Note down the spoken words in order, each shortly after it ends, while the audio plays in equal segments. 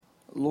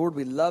Lord,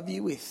 we love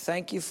you. We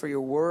thank you for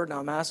your word. Now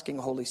I'm asking,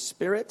 Holy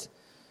Spirit,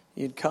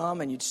 you'd come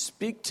and you'd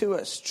speak to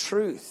us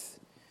truth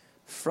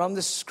from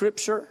the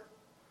scripture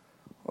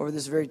over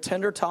this very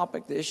tender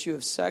topic, the issue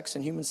of sex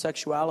and human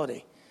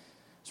sexuality.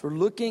 So we're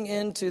looking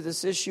into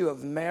this issue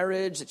of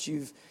marriage that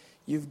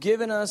you've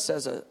given us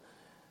as a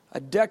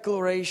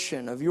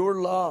declaration of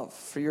your love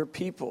for your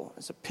people,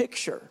 as a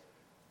picture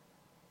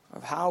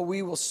of how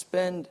we will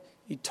spend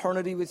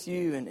eternity with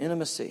you in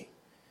intimacy.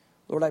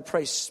 Lord, I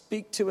pray,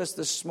 speak to us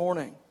this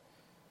morning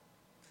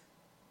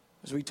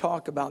as we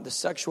talk about the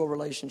sexual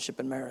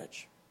relationship in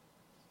marriage.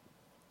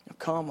 Now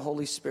come,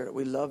 Holy Spirit,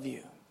 we love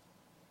you.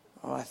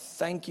 Oh, I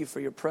thank you for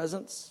your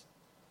presence.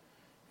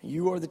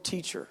 You are the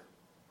teacher,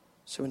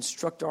 so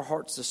instruct our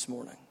hearts this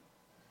morning.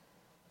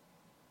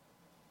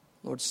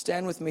 Lord,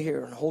 stand with me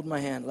here and hold my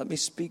hand. Let me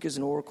speak as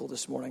an oracle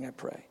this morning, I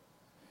pray.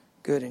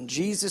 Good. In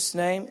Jesus'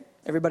 name,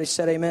 everybody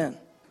said amen.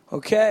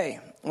 Okay.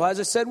 Well,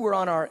 as I said, we're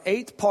on our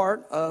 8th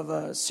part of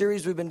a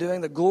series we've been doing,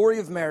 The Glory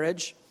of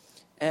Marriage.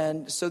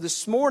 And so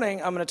this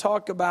morning, I'm going to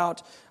talk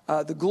about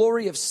the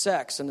glory of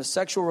sex and the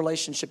sexual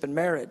relationship in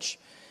marriage.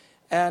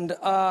 And,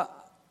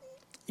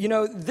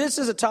 this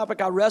is a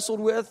topic I wrestled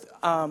with,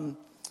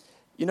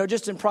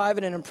 just in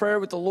private and in prayer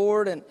with the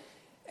Lord.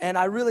 And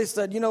I really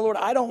said, Lord,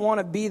 I don't want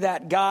to be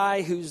that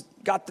guy who's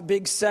got the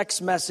big sex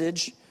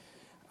message.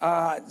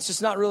 It's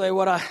just not really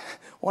what I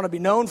want to be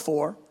known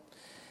for.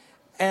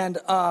 And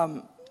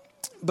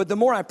but the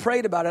more I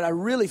prayed about it, I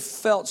really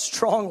felt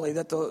strongly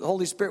that the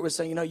Holy Spirit was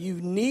saying, you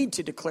need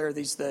to declare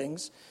these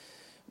things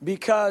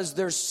because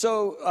there's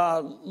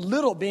so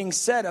little being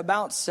said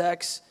about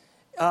sex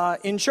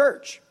in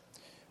church.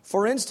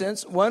 For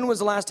instance, when was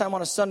the last time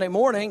on a Sunday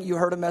morning you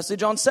heard a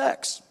message on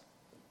sex?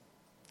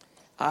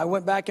 I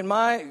went back in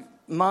my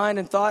mind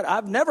and thought,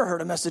 I've never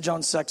heard a message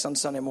on sex on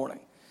Sunday morning.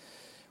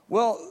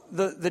 Well,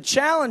 the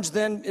challenge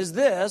then is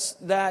this,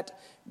 that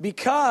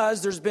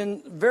because there's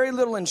been very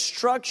little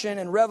instruction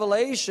and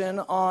revelation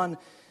on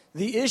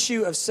the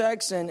issue of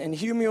sex and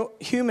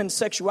human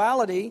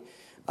sexuality,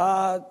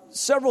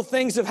 several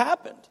things have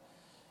happened.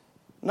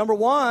 Number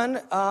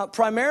one,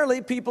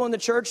 primarily people in the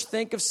church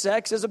think of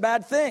sex as a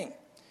bad thing.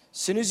 As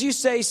soon as you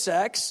say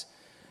sex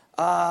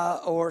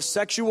or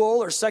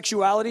sexual or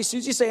sexuality, as soon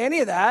as you say any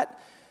of that,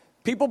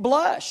 people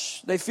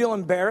blush. They feel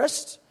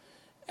embarrassed.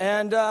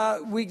 And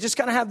we just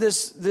kind of have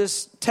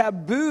this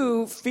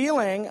taboo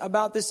feeling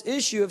about this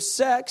issue of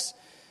sex.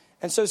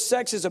 And so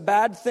sex is a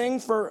bad thing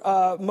for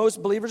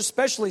most believers,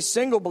 especially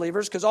single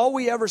believers, because all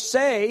we ever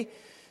say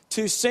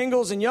to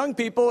singles and young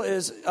people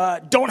is,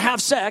 don't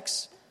have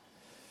sex.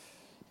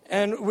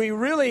 And we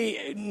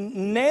really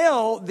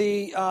nail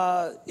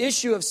the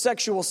issue of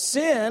sexual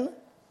sin,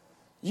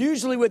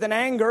 usually with an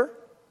anger.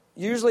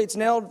 Usually it's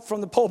nailed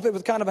from the pulpit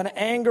with kind of an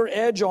anger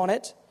edge on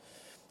it.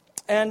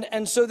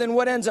 And so then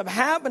what ends up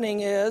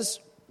happening is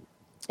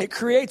it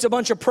creates a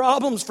bunch of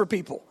problems for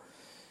people.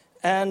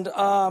 And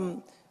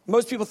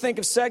most people think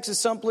of sex as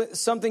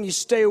something you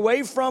stay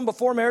away from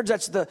before marriage.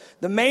 That's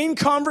the main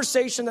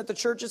conversation that the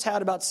church has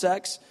had about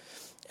sex.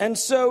 And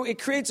so it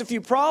creates a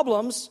few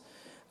problems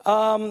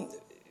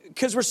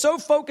because we're so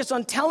focused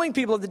on telling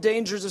people of the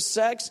dangers of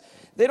sex,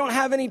 they don't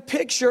have any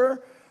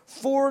picture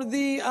for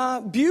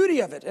the beauty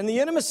of it and the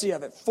intimacy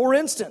of it. For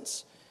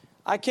instance,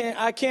 I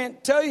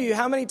can't tell you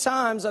how many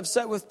times I've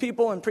sat with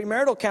people in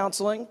premarital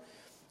counseling,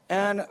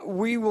 and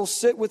we'll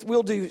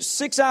do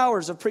 6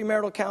 hours of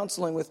premarital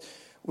counseling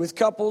with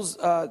couples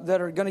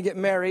that are going to get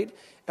married,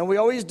 and we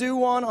always do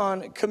one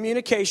on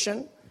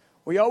communication,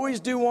 we always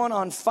do one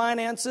on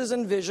finances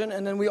and vision,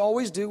 and then we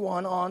always do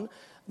one on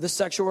the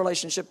sexual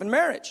relationship in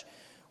marriage.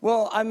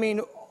 Well, I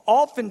mean,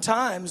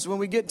 oftentimes when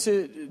we get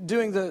to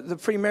doing the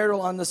premarital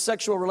on the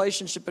sexual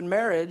relationship in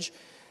marriage,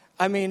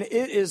 I mean, it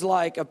is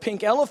like a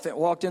pink elephant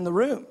walked in the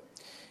room.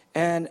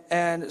 And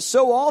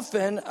so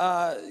often,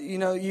 you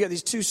got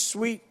these two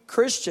sweet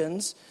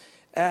Christians,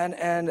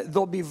 and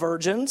they'll be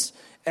virgins,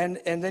 and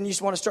then you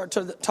just want to start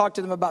to talk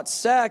to them about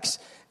sex,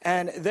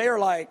 and they are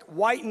like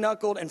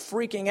white-knuckled and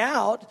freaking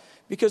out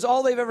because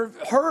all they've ever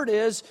heard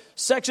is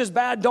sex is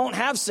bad, don't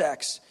have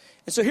sex.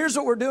 And so here's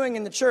what we're doing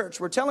in the church.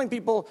 We're telling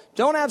people,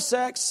 don't have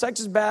sex,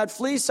 sex is bad,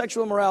 flee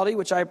sexual immorality,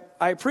 which I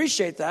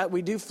appreciate that.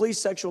 We do flee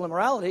sexual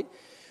immorality.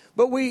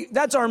 But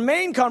that's our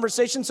main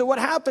conversation. So what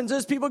happens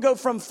is people go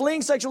from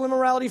fleeing sexual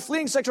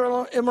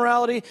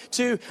immorality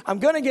to I'm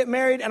going to get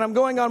married and I'm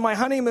going on my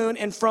honeymoon.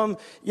 And from,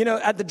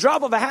 at the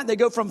drop of a hat, they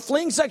go from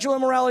fleeing sexual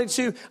immorality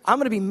to I'm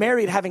going to be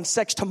married having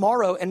sex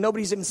tomorrow and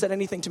nobody's even said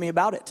anything to me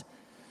about it.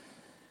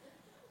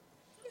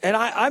 And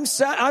I've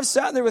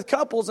sat there with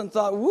couples and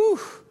thought, woo,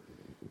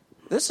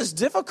 this is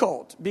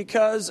difficult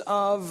because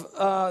of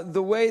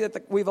the way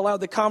that we've allowed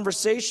the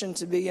conversation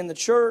to be in the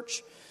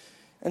church.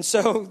 And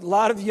so a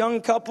lot of young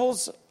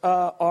couples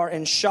are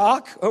in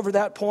shock over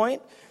that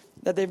point,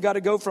 that they've got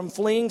to go from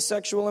fleeing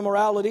sexual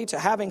immorality to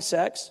having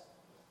sex.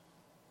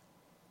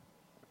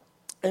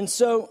 And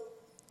so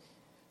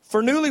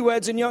for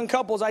newlyweds and young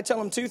couples, I tell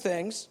them two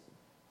things.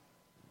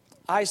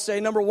 I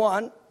say, number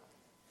one,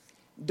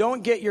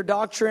 don't get your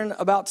doctrine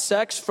about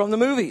sex from the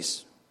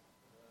movies.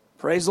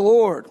 Praise the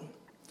Lord.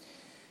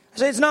 I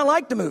say it's not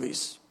like the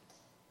movies.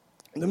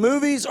 The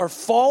movies are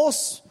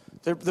false.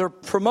 They're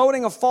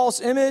promoting a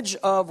false image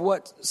of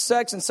what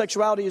sex and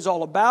sexuality is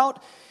all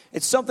about.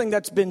 It's something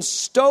that's been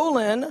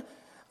stolen.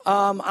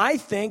 I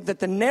think that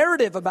the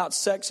narrative about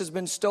sex has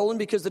been stolen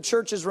because the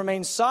church has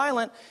remained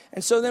silent.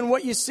 And so then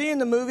what you see in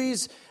the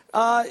movies,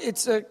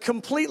 it's a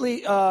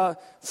completely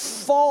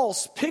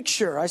false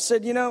picture. I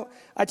said,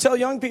 I tell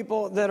young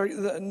people that are,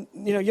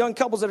 young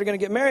couples that are going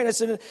to get married, I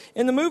said,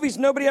 in the movies,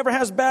 nobody ever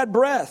has bad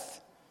breath.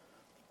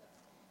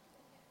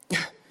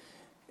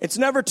 It's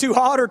never too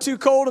hot or too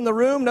cold in the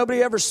room.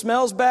 Nobody ever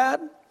smells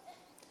bad.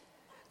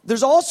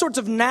 There's all sorts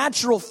of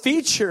natural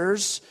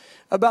features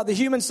about the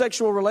human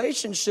sexual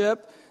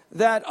relationship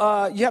that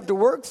you have to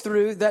work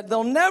through that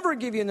they'll never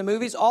give you in the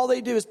movies. All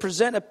they do is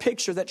present a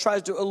picture that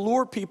tries to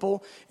allure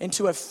people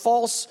into a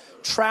false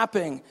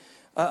trapping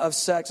of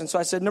sex. And so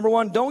I said, number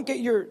one, don't get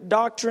your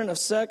doctrine of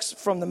sex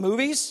from the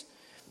movies.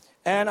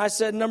 And I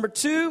said, number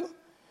two,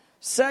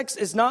 sex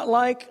is not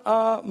like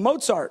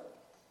Mozart.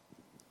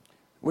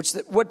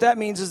 What that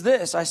means is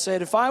this. I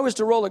said, if I was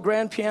to roll a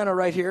grand piano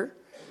right here,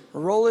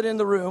 roll it in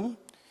the room,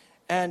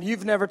 and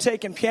you've never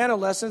taken piano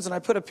lessons, and I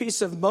put a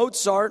piece of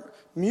Mozart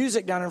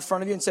music down in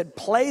front of you and said,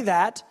 play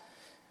that,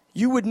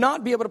 you would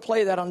not be able to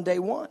play that on day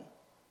one.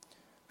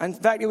 In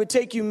fact, it would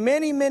take you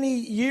many, many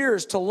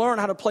years to learn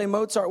how to play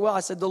Mozart well. I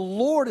said, the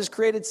Lord has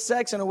created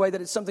sex in a way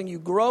that it's something you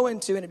grow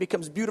into and it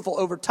becomes beautiful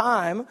over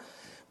time.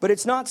 But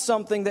it's not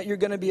something that you're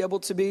going to be able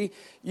to be,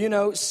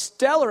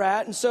 stellar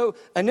at. And so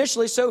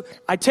initially,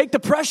 I take the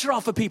pressure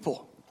off of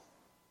people.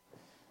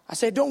 I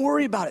say, don't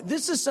worry about it.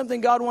 This is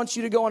something God wants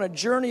you to go on a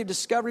journey of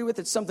discovery with.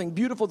 It's something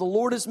beautiful the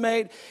Lord has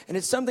made. And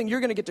it's something you're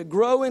going to get to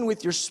grow in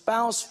with your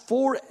spouse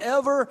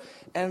forever.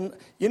 And,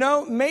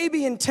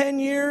 maybe in 10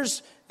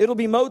 years, it'll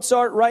be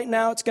Mozart. Right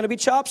now, it's going to be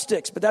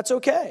Chopsticks. But that's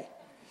okay.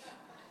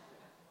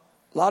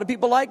 A lot of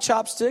people like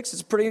Chopsticks.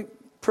 It's a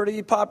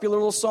pretty popular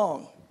little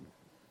song.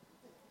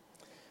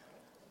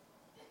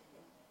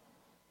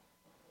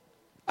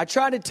 I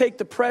try to take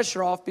the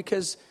pressure off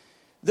because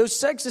though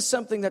sex is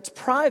something that's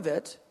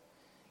private,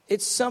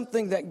 it's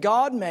something that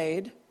God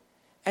made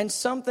and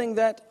something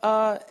that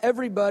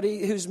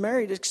everybody who's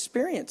married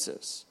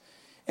experiences.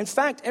 In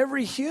fact,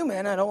 every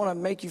human, I don't want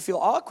to make you feel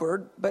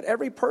awkward, but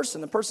every person,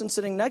 the person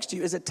sitting next to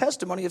you is a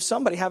testimony of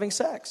somebody having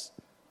sex.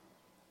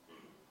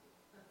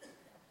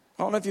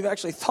 I don't know if you've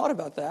actually thought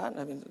about that.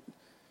 I mean,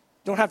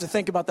 don't have to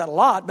think about that a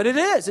lot, but it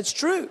is. It's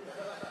true.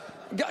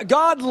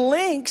 God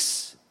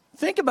links...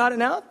 Think about it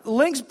now.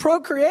 Links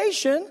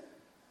procreation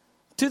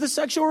to the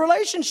sexual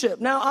relationship.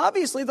 Now,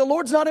 obviously, the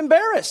Lord's not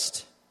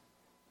embarrassed.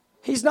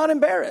 He's not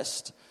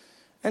embarrassed.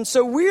 And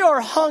so we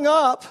are hung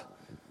up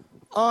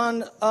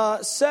on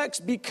sex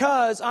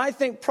because, I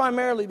think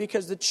primarily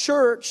because the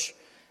church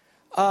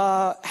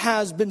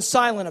has been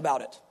silent about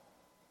it.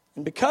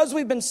 And because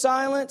we've been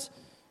silent,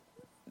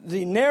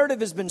 the narrative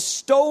has been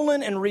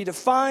stolen and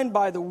redefined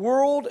by the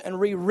world and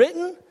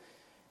rewritten.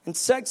 And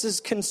sex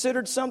is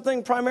considered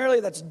something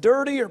primarily that's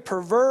dirty or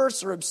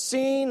perverse or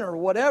obscene or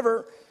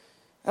whatever.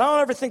 And I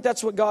don't ever think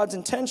that's what God's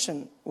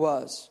intention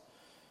was.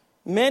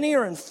 Many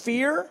are in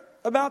fear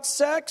about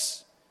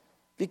sex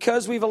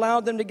because we've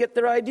allowed them to get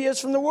their ideas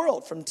from the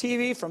world, from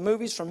TV, from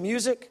movies, from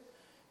music,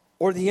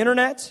 or the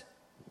internet.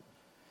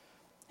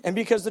 And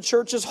because the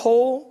church's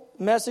whole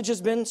message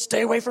has been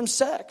stay away from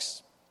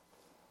sex.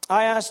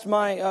 I asked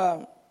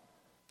my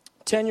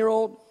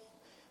 10-year-old,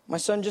 my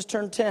son just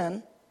turned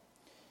 10,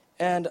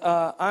 and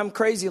I'm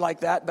crazy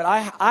like that, but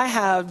I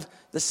have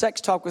the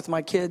sex talk with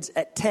my kids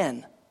at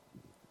 10.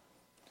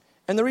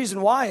 And the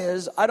reason why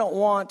is I don't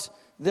want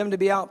them to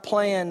be out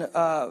playing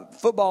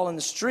football in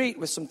the street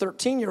with some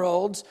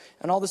 13-year-olds,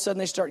 and all of a sudden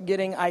they start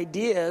getting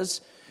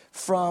ideas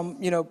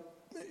from,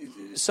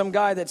 some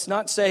guy that's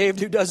not saved,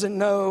 who doesn't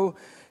know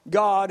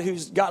God,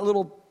 who's got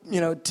little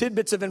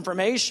tidbits of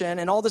information,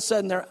 and all of a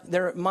sudden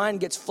their mind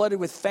gets flooded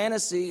with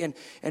fantasy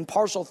and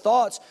partial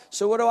thoughts.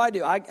 So what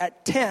do?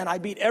 At 10, I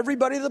beat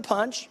everybody to the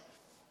punch,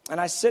 and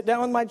I sit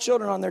down with my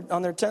children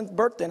on their 10th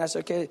birthday, and I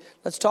say, okay,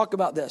 let's talk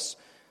about this.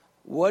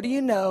 What do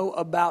you know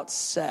about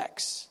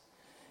sex?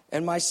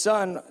 And my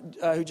son,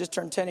 who just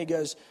turned 10, he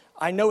goes,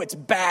 I know it's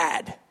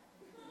bad.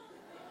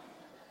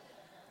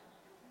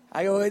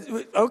 I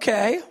go,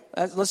 okay,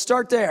 let's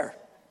start there.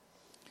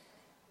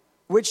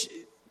 Which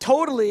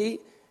totally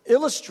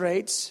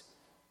illustrates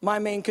my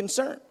main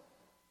concern.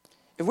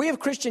 If we have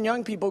Christian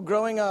young people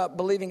growing up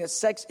believing that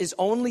sex is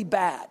only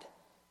bad,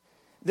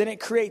 then it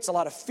creates a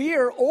lot of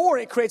fear or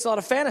it creates a lot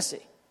of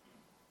fantasy.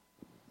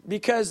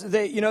 Because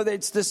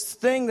it's this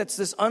thing that's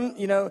this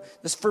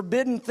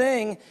forbidden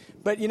thing,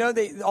 but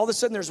all of a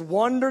sudden there's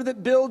wonder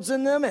that builds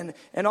in them, and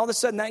all of a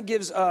sudden that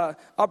gives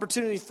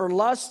opportunity for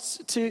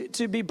lusts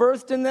to be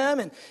birthed in them,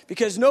 and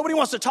because nobody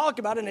wants to talk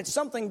about it and it's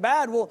something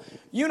bad. Well,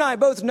 you and I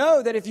both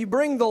know that if you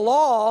bring the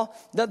law,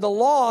 that the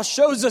law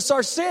shows us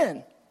our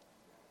sin,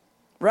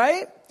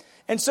 right?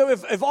 And so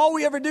if all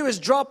we ever do is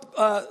drop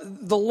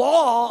the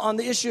law on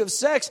the issue of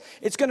sex,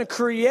 it's going to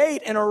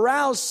create and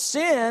arouse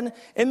sin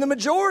in the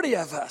majority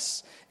of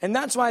us. And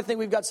that's why I think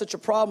we've got such a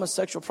problem with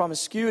sexual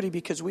promiscuity,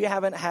 because we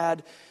haven't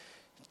had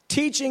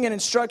teaching and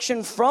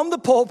instruction from the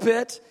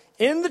pulpit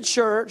in the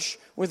church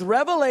with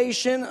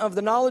revelation of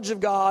the knowledge of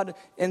God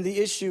in the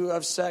issue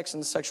of sex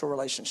and the sexual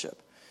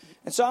relationship.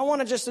 And so I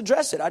want to just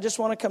address it. I just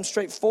want to come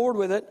straight forward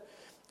with it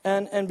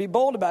and be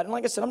bold about it. And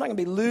like I said, I'm not going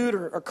to be lewd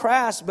or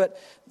crass, but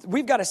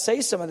we've got to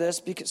say some of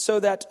this so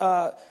that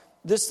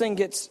this thing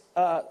gets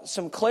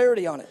some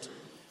clarity on it.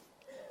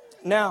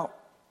 Now,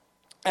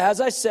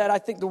 as I said, I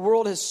think the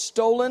world has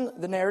stolen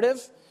the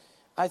narrative.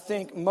 I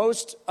think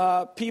most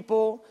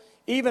people,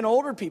 even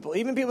older people,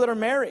 even people that are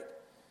married,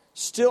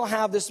 still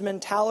have this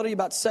mentality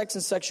about sex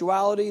and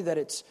sexuality, that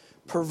it's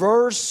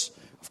perverse.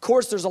 Of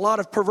course, there's a lot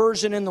of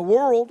perversion in the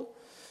world,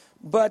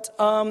 but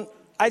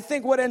I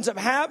think what ends up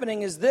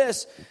happening is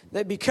this,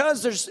 that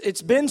because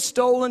it's been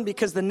stolen,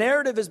 because the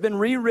narrative has been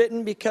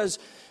rewritten, because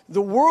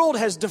the world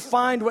has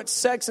defined what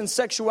sex and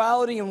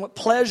sexuality and what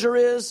pleasure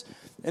is,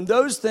 and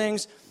those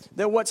things,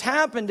 that what's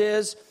happened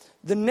is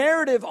the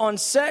narrative on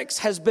sex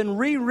has been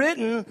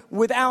rewritten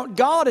without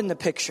God in the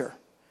picture.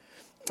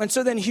 And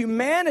so then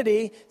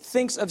humanity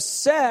thinks of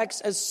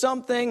sex as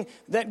something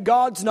that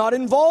God's not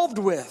involved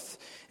with.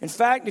 In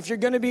fact, if you're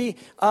going to be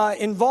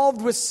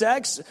involved with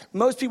sex,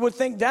 most people would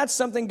think that's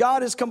something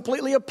God is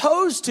completely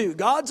opposed to.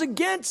 God's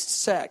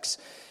against sex.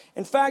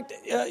 In fact,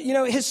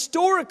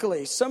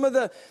 historically, some of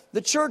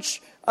the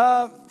church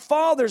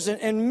fathers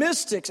and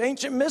mystics,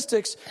 ancient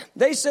mystics,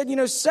 they said,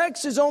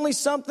 sex is only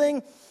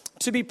something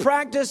to be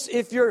practiced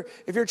if you're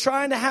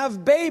trying to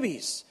have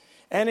babies.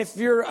 And if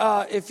you're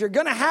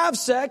going to have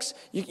sex,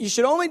 you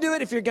should only do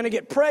it if you're going to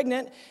get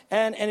pregnant.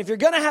 And if you're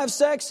going to have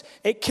sex,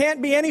 it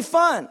can't be any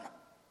fun.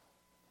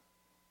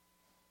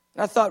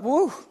 And I thought,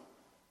 woo,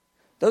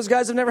 those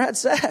guys have never had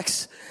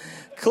sex,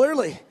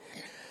 clearly.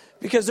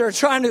 Because they're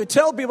trying to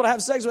tell people to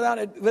have sex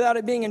without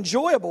it being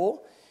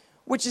enjoyable,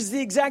 which is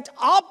the exact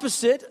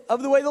opposite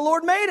of the way the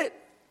Lord made it.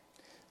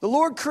 The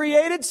Lord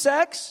created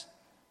sex.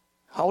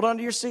 Hold on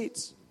to your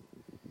seats.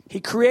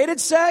 He created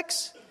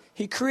sex.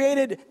 He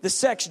created the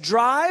sex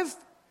drive.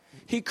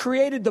 He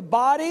created the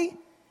body.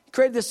 He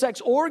created the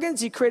sex organs.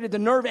 He created the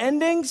nerve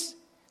endings.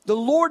 The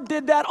Lord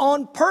did that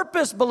on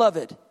purpose,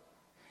 beloved.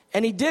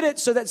 And he did it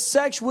so that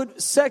sex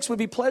would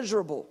be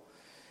pleasurable.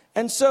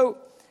 And so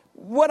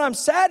what I'm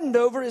saddened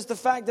over is the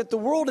fact that the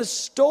world has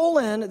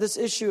stolen this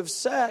issue of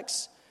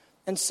sex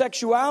and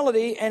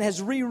sexuality and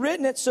has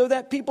rewritten it so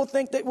that people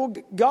think that,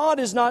 God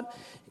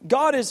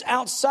is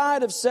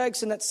outside of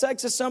sex, and that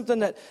sex is something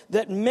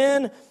that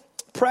men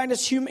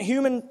practice,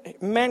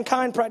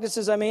 mankind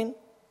practices,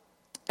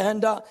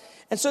 And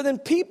so then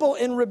people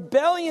in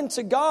rebellion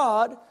to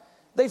God,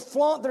 they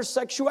flaunt their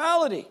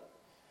sexuality.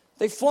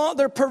 They flaunt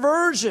their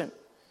perversion.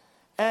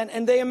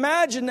 And they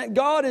imagine that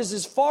God is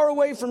as far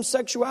away from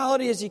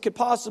sexuality as he could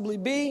possibly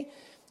be.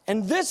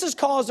 And this has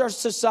caused our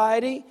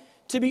society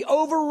to be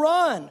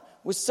overrun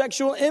with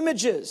sexual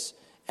images.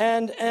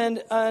 And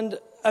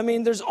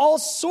there's all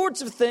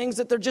sorts of things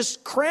that they're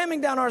just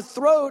cramming down our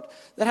throat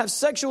that have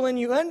sexual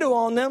innuendo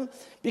on them,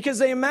 because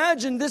they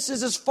imagine this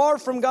is as far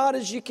from God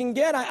as you can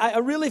get. I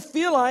really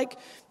feel like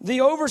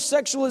the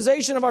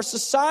over-sexualization of our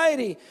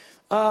society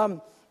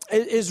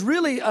is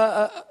really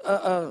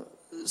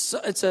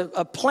it's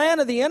a plan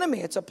of the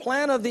enemy. It's a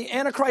plan of the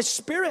Antichrist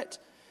spirit.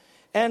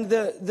 And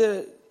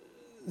the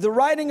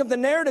writing of the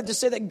narrative to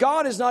say that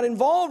God is not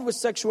involved with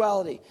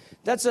sexuality,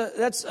 that's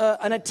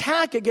an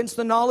attack against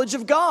the knowledge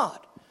of God.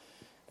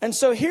 And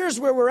so here's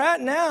where we're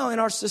at now in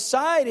our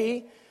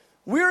society.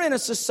 We're in a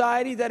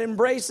society that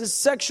embraces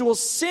sexual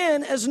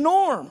sin as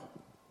norm.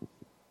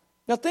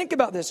 Now think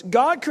about this.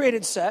 God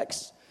created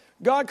sex.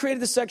 God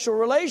created the sexual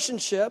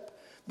relationship.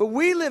 But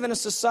we live in a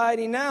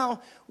society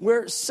now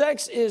where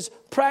sex is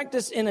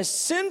practiced in a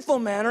sinful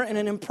manner, in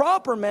an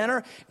improper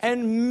manner,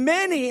 and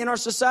many in our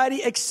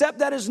society accept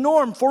that as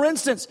norm. For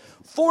instance,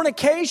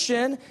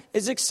 fornication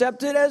is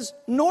accepted as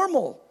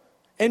normal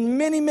in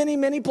many, many,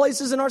 many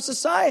places in our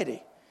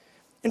society.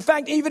 In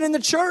fact, even in the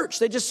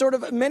church,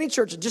 many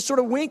churches just sort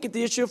of wink at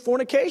the issue of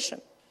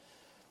fornication.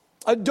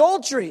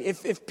 Adultery,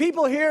 if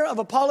people hear of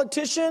a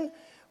politician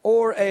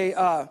or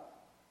a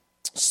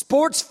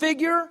sports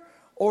figure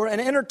or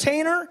an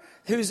entertainer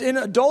who's in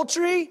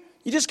adultery,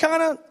 you just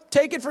kind of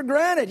take it for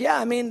granted.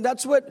 Yeah,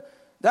 that's what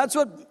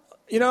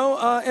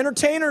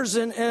entertainers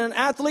and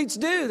athletes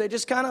do. They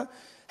just kind of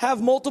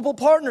have multiple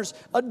partners.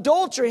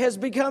 Adultery has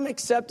become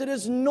accepted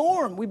as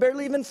norm. We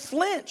barely even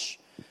flinch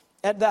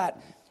at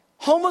that.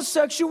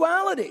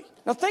 Homosexuality.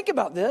 Now think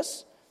about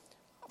this.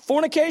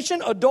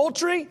 Fornication,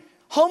 adultery,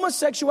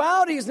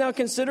 homosexuality is now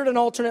considered an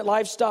alternate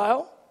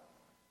lifestyle.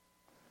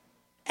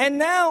 And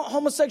now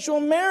homosexual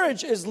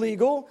marriage is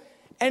legal.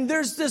 And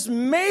there's this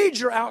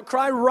major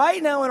outcry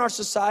right now in our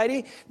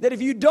society that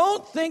if you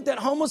don't think that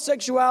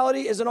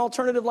homosexuality is an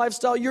alternative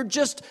lifestyle, you're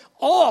just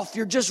off,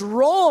 you're just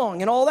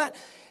wrong and all that.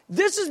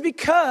 This is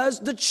because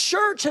the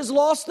church has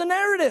lost the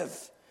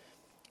narrative.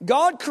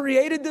 God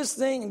created this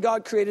thing, and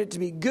God created it to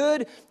be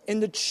good,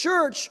 and the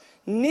church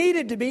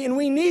needed to be, and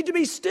we need to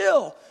be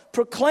still,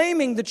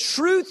 proclaiming the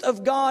truth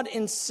of God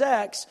in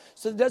sex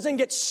so that it doesn't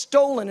get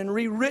stolen and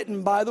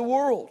rewritten by the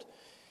world.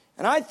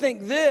 And I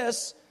think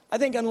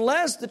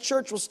unless the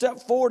church will step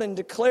forward and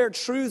declare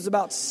truths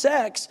about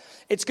sex,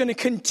 it's going to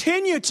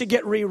continue to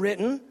get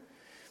rewritten.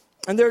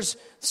 And there's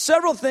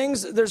several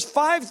things. There's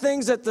 5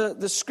 things that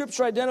the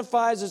scripture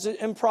identifies as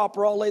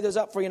improper. I'll lay those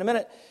out for you in a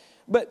minute.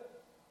 But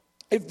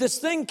if this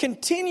thing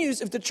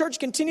continues, if the church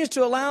continues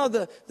to allow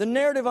the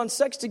narrative on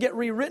sex to get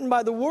rewritten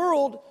by the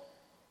world,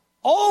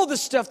 all the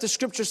stuff the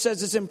scripture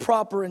says is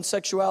improper in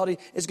sexuality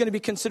is going to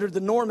be considered the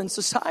norm in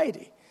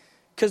society.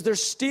 Because they're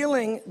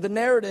stealing the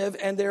narrative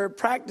and they're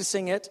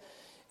practicing it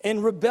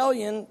in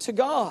rebellion to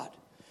God.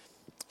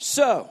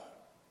 So,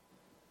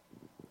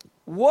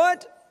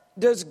 what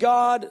does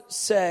God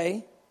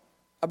say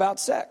about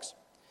sex?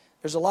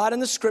 There's a lot in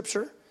the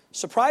scripture,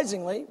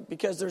 surprisingly,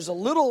 because there's a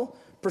little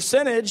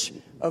percentage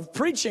of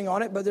preaching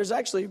on it, but there's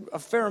actually a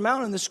fair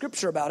amount in the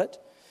scripture about it.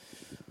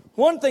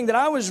 One thing that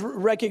I was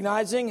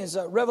recognizing is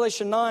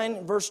Revelation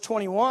 9, verse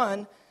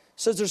 21,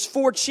 says there's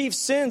 4 chief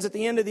sins at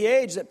the end of the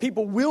age that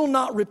people will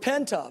not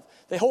repent of.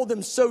 They hold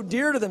them so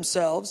dear to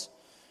themselves,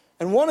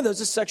 and one of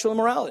those is sexual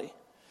immorality.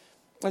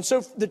 And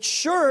so the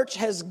church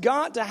has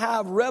got to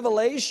have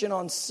revelation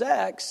on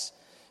sex,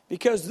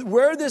 because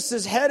where this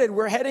is headed,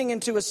 we're heading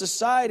into a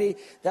society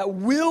that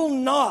will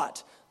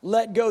not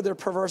let go their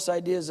perverse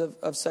ideas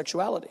of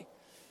sexuality.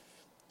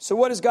 So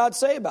what does God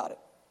say about it?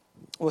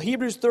 Well,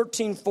 Hebrews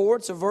 13:4,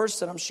 it's a verse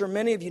that I'm sure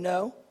many of you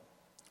know.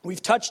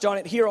 We've touched on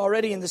it here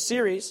already in the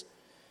series.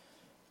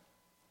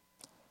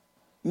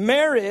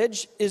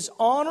 Marriage is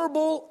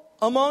honorable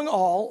among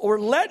all, or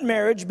let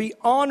marriage be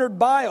honored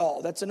by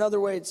all. That's another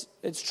way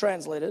it's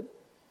translated.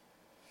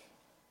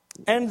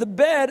 And the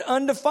bed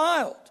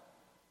undefiled.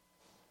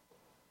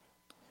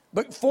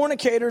 But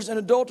fornicators and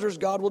adulterers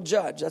God will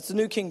judge. That's the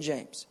New King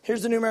James.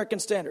 Here's the New American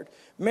Standard.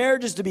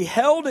 Marriage is to be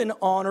held in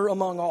honor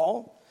among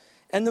all,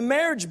 and the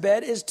marriage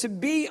bed is to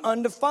be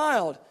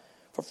undefiled.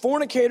 For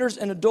fornicators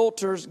and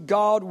adulterers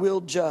God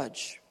will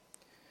judge.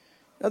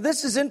 Now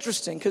this is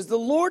interesting, because the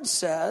Lord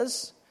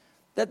says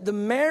that the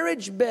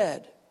marriage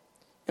bed,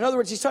 in other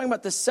words, he's talking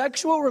about the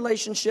sexual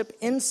relationship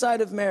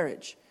inside of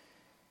marriage.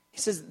 He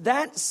says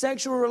that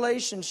sexual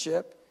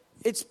relationship,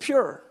 it's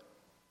pure,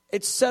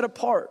 it's set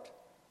apart,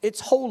 it's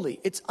holy,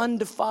 it's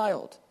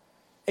undefiled.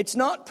 It's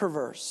not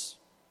perverse.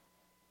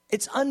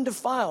 It's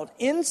undefiled.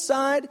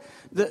 Inside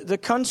the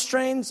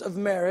constraints of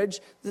marriage,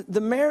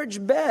 the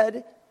marriage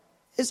bed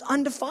is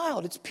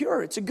undefiled. It's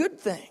pure. It's a good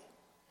thing.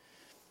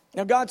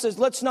 Now God says,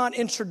 let's not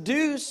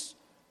introduce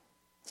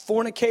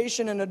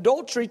fornication and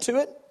adultery to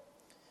it,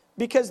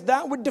 because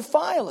that would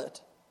defile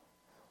it.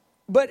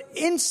 But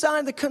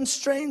inside the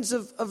constraints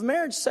of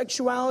marriage,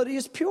 sexuality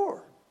is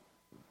pure.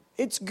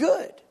 It's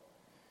good.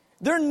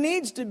 There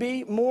needs to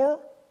be more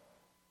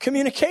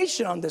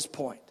communication on this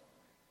point.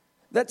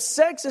 That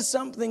sex is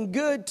something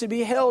good to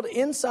be held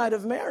inside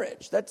of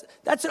marriage.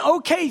 That's an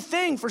okay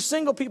thing for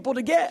single people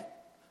to get.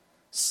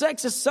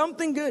 Sex is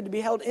something good to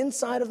be held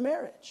inside of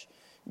marriage.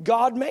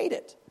 God made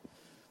it.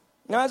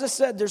 Now, as I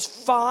said, there's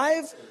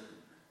 5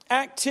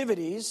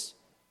 activities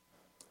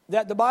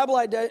that the Bible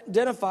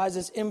identifies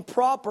as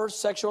improper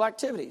sexual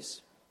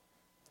activities.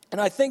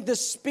 And I think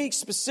this speaks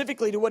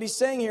specifically to what he's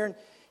saying here in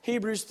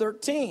Hebrews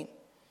 13.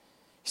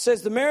 He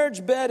says the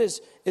marriage bed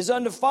is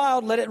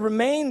undefiled, let it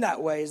remain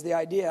that way is the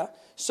idea.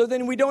 So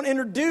then we don't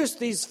introduce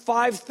these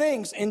 5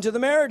 things into the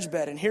marriage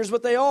bed. And here's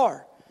what they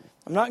are.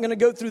 I'm not going to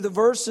go through the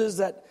verses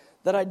that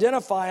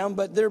identify them,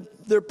 but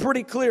they're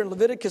pretty clear.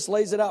 Leviticus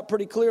lays it out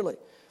pretty clearly.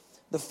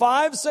 The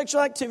 5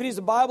 sexual activities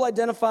the Bible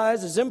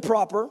identifies as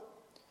improper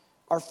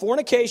are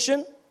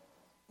fornication,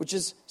 which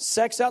is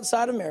sex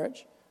outside of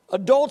marriage,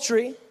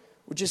 adultery,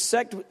 which is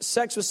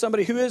sex with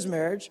somebody who is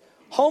married,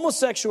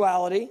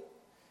 homosexuality,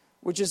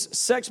 which is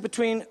sex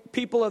between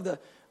people of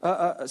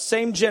the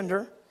same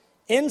gender,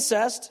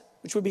 incest,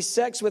 which would be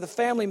sex with a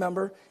family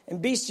member,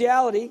 and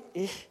bestiality,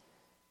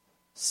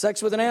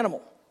 sex with an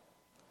animal.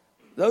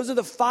 Those are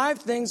the 5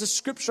 things the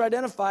Scripture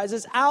identifies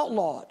as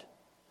outlawed.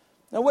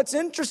 Now, what's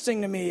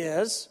interesting to me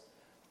is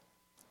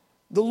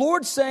the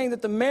Lord saying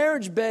that the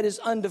marriage bed is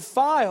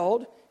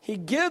undefiled. He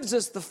gives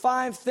us the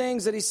 5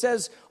 things that he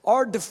says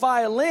are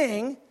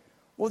defiling.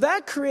 Well,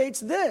 that creates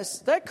this.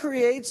 That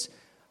creates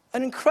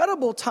an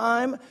incredible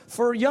time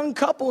for young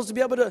couples to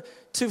be able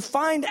to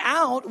find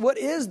out what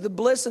is the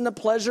bliss and the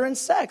pleasure in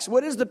sex.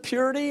 What is the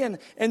purity and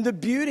the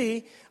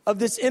beauty of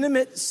this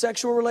intimate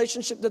sexual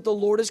relationship that the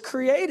Lord has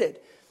created.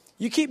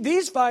 You keep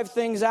these 5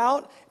 things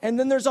out, and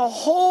then there's a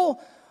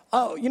whole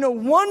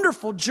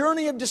wonderful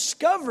journey of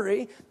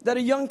discovery that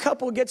a young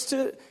couple gets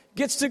to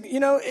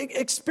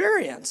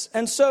experience.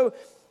 And so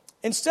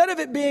instead of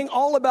it being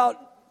all about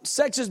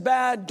sex is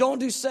bad, don't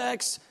do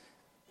sex,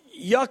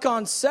 yuck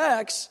on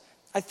sex,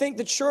 I think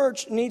the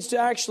church needs to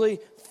actually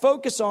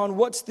focus on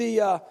what's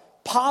the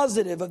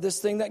positive of this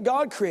thing that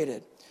God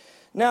created.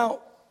 Now,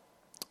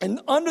 and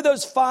under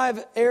those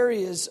 5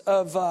 areas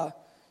of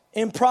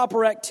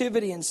improper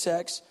activity in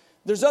sex.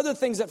 There's other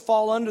things that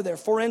fall under there.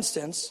 For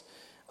instance,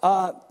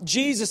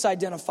 Jesus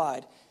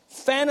identified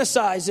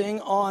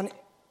fantasizing on,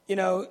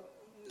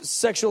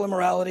 sexual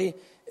immorality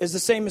is the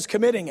same as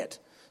committing it.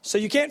 So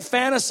you can't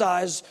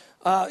fantasize.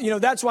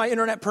 That's why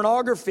internet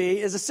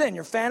pornography is a sin.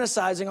 You're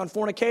fantasizing on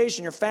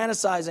fornication. You're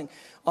fantasizing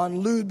on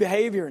lewd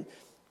behavior and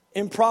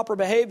improper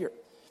behavior.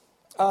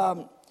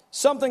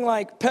 Something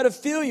like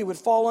pedophilia would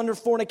fall under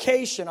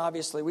fornication,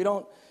 obviously. We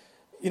don't,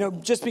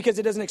 just because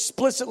it doesn't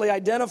explicitly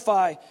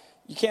identify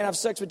you can't have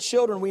sex with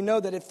children, we know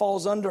that it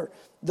falls under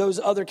those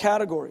other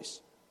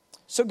categories.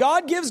 So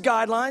God gives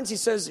guidelines. He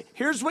says,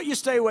 here's what you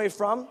stay away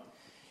from.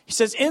 He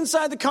says,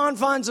 inside the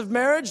confines of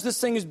marriage,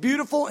 this thing is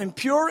beautiful and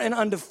pure and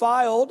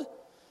undefiled.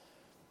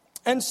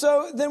 And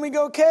so then we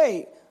go,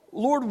 okay,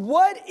 Lord,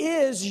 what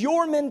is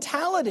your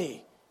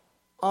mentality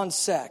on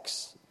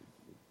sex?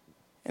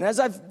 And as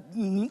I've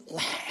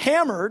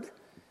hammered,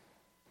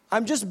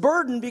 I'm just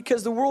burdened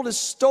because the world has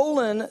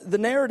stolen the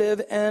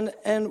narrative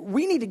and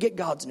we need to get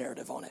God's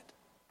narrative on it.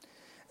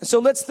 And so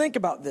let's think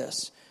about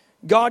this.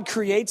 God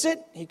creates it.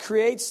 He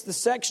creates the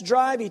sex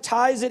drive. He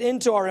ties it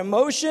into our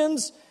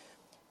emotions.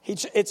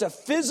 It's a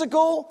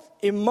physical,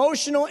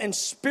 emotional, and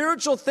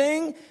spiritual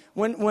thing.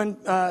 When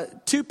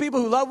two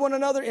people who love one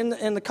another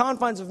in the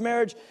confines of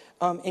marriage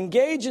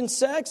engage in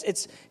sex,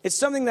 it's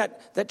something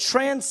that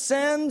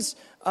transcends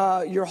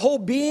your whole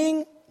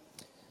being.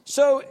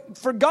 So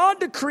for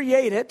God to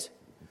create it,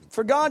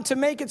 for God to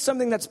make it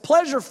something that's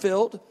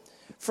pleasure-filled,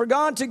 for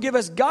God to give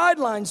us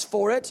guidelines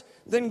for it,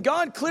 then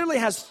God clearly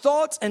has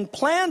thoughts and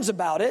plans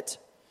about it.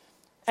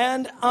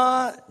 And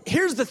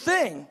here's the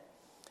thing.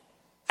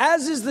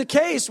 As is the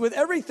case with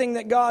everything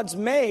that God's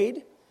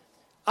made,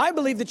 I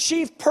believe the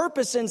chief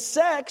purpose in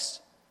sex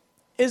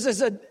is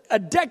as a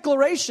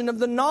declaration of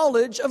the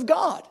knowledge of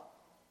God.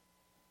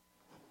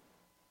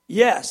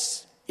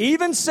 Yes,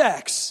 even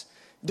sex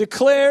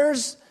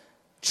declares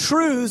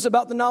truths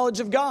about the knowledge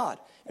of God.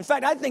 In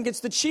fact, I think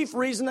it's the chief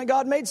reason that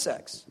God made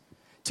sex,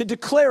 to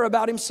declare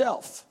about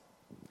himself.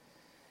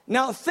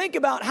 Now, think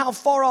about how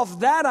far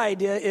off that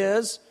idea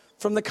is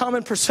from the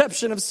common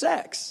perception of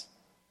sex.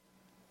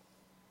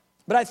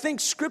 But I think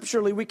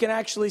scripturally we can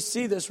actually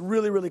see this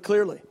really, really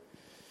clearly.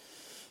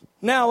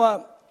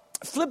 Now,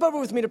 flip over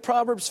with me to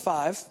Proverbs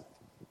 5.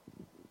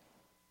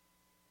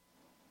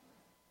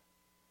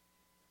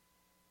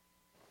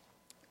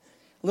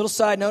 Little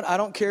side note, I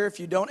don't care if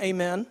you don't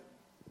amen.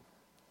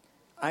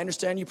 I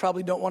understand you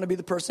probably don't want to be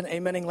the person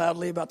amening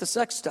loudly about the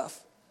sex stuff.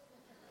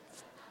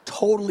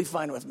 Totally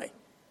fine with me.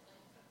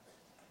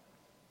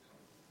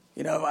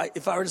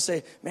 If I were to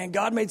say, man,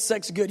 God made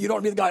sex good, you don't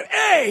want to be the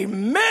guy,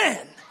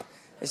 amen.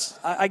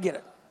 I get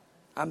it.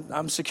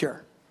 I'm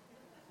secure.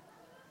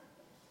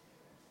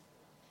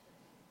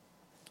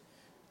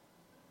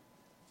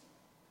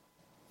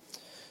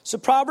 So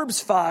Proverbs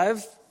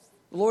 5,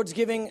 the Lord's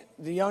giving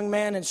the young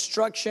man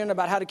instruction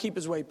about how to keep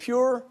his way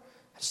pure,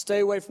 stay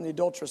away from the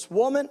adulterous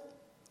woman.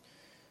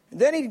 And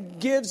then he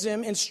gives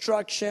him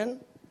instruction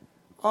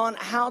on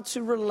how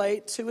to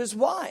relate to his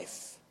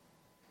wife.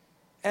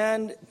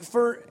 And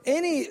for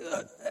any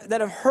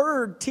that have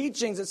heard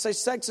teachings that say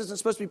sex isn't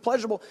supposed to be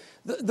pleasurable,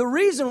 the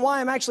reason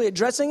why I'm actually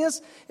addressing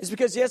this is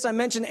because, yes, I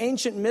mentioned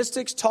ancient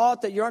mystics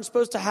taught that you aren't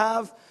supposed to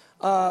have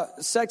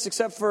sex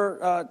except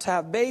for to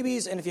have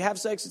babies, and if you have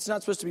sex, it's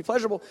not supposed to be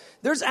pleasurable.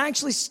 There's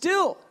actually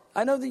still,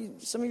 I know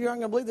that some of you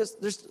aren't going to believe this,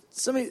 there's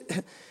somebody,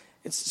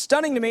 it's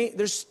stunning to me,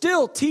 there's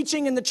still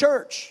teaching in the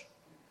church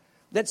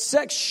that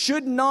sex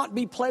should not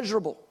be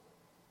pleasurable.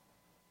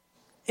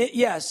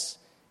 Yes,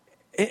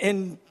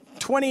 in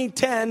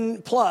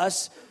 2010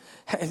 plus,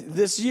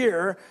 this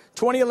year,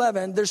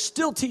 2011, there's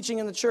still teaching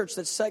in the church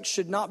that sex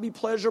should not be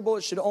pleasurable.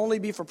 It should only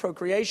be for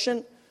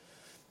procreation.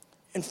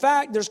 In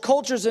fact, there's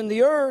cultures in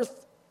the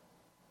earth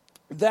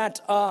that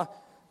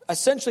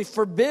essentially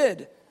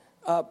forbid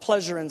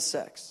pleasure in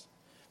sex.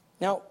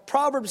 Now,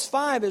 Proverbs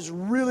 5 is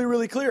really,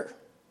 really clear.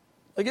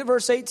 Look at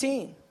verse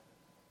 18.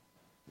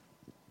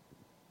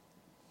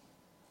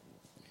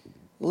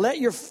 Let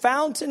your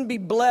fountain be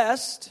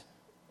blessed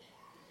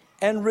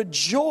and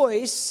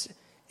rejoice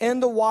in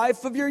the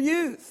wife of your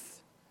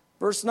youth.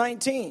 Verse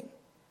 19.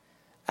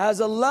 As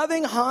a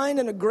loving hind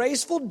and a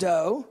graceful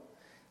doe,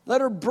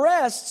 let her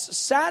breasts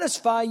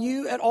satisfy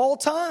you at all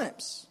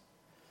times.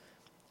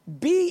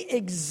 Be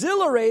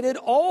exhilarated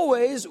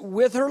always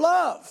with her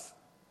love.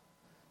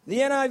 The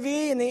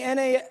NIV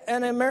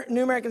and the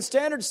New American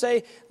Standard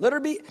say,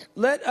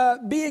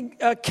 be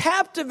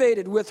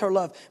captivated with her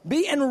love.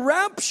 Be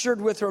enraptured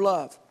with her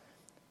love.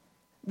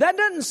 That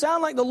doesn't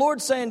sound like the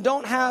Lord saying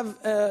don't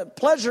have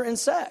pleasure in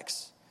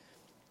sex.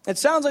 It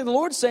sounds like the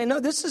Lord's saying, no,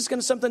 this is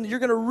something that you're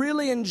going to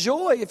really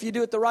enjoy if you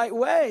do it the right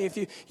way, if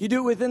you do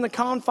it within the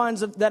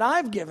confines that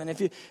I've given,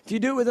 if you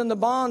do it within the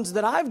bonds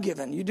that I've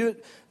given, you do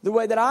it the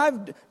way that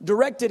I've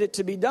directed it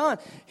to be done.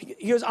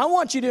 He goes, I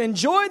want you to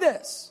enjoy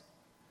this.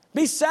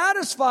 Be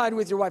satisfied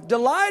with your wife,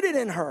 delighted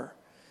in her.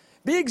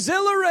 Be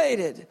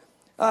exhilarated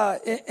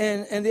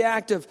in the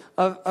act of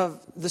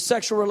the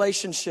sexual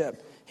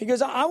relationship. He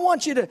goes, I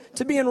want you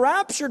to be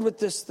enraptured with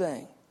this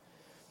thing.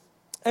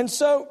 And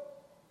so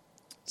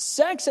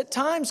sex at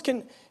times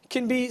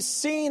can be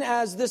seen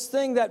as this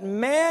thing that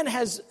man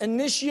has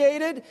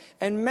initiated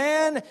and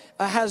man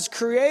has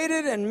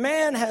created and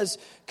man has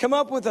come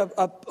up with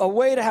a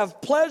way to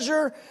have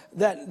pleasure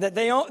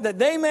that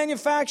they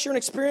manufacture and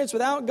experience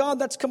without God.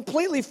 That's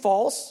completely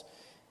false.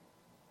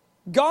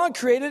 God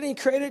created it, and He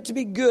created it to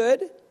be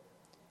good.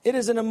 It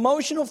is an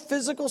emotional,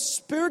 physical,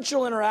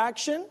 spiritual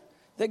interaction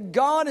that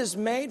God has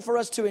made for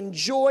us to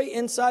enjoy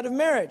inside of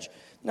marriage.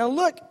 Now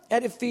look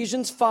at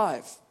Ephesians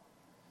 5.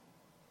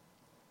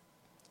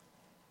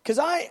 Because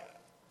I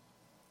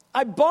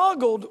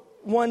boggled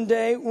one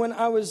day when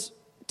I was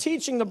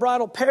teaching the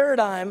bridal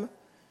paradigm,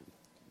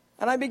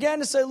 and I began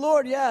to say,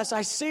 Lord, yes,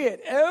 I see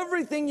it.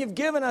 Everything you've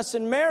given us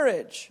in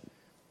marriage,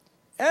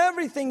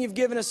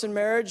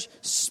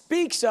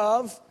 speaks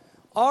of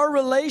our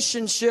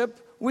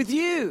relationship with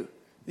you.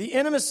 The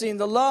intimacy and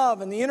the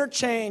love and the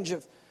interchange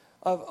of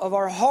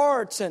our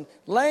hearts and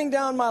laying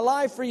down my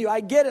life for you. I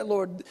get it,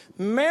 Lord.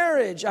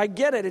 Marriage, I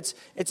get it.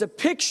 It's a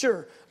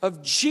picture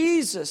of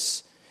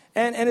Jesus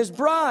and His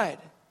bride.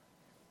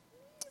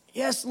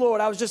 Yes,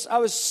 Lord, I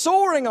was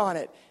soaring on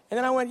it. And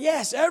then I went,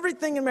 yes,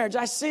 everything in marriage,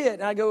 I see it.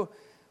 And I go,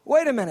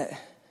 wait a minute.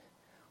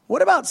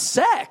 What about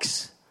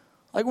sex?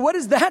 Like, what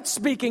is that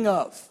speaking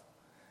of?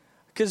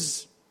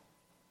 Because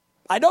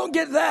I don't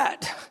get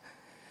that.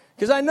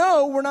 Because I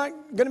know we're not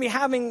going to be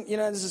having,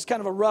 this is kind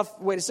of a rough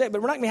way to say it,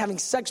 but we're not going to be having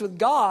sex with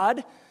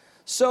God.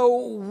 So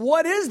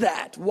what is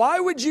that? Why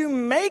would you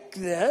make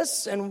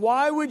this? And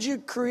why would you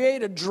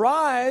create a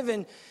drive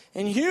in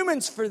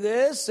humans for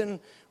this? And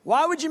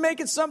why would you make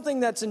it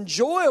something that's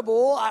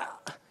enjoyable?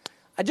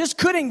 I just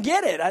couldn't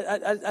get it.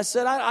 I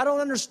said, I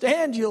don't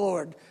understand you,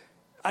 Lord.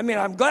 I mean,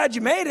 I'm glad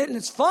you made it and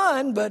it's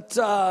fun, but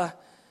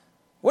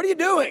what are you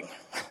doing?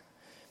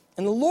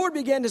 And the Lord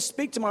began to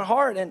speak to my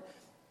heart and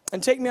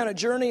take me on a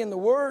journey in the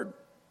Word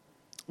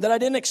that I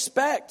didn't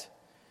expect.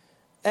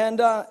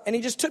 And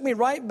He just took me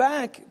right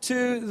back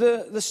to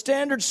the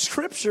standard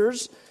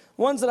scriptures,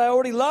 ones that I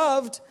already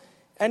loved.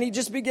 And He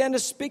just began to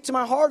speak to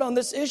my heart on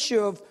this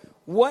issue of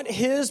what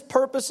His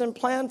purpose and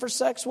plan for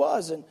sex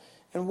was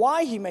and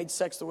why He made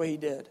sex the way He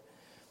did.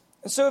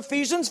 And so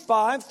Ephesians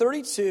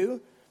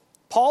 5:32,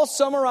 Paul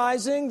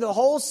summarizing the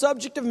whole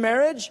subject of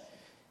marriage.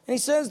 And he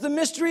says, the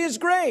mystery is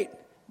great,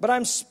 but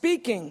I'm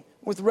speaking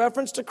with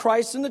reference to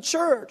Christ and the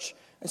church.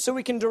 And so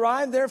we can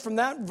derive there from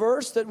that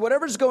verse that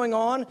whatever's going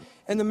on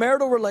in the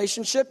marital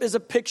relationship is a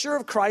picture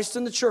of Christ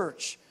and the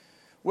church.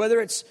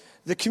 Whether it's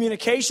the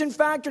communication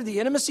factor, the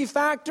intimacy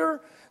factor,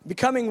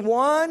 becoming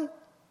one,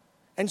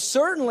 and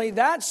certainly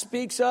that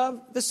speaks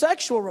of the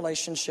sexual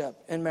relationship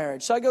in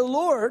marriage. So I go,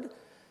 Lord,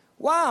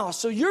 wow,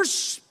 so you're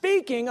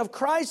speaking of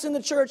Christ and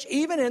the church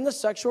even in the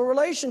sexual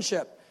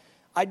relationship.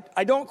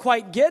 I don't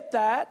quite get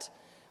that,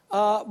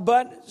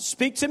 but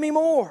speak to me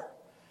more.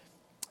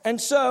 And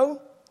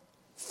so,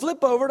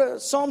 flip over to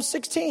Psalm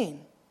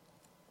 16.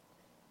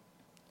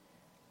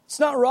 It's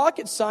not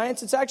rocket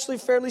science. It's actually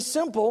fairly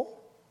simple.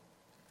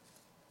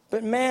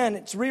 But man,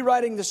 it's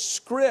rewriting the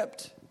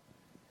script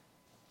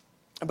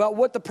about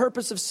what the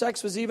purpose of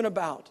sex was even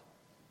about.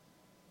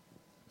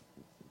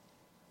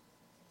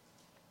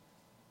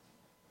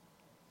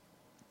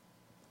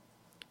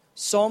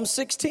 Psalm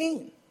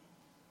 16.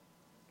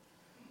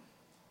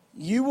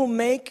 You will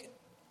make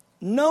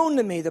known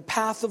to me the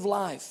path of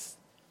life.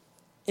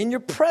 In your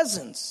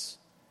presence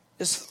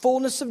is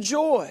fullness of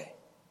joy.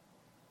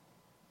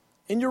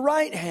 In your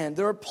right hand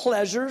there are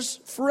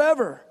pleasures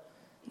forever.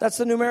 That's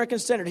the New American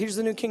Standard. Here's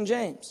the New King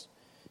James.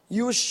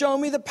 You will show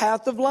me the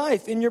path of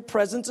life. In your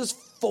presence is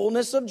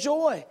fullness of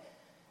joy.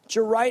 At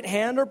your right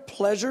hand are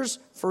pleasures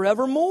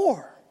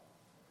forevermore.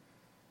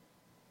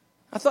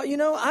 I thought,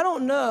 I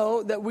don't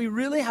know that we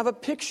really have a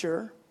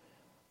picture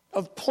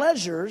of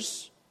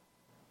pleasures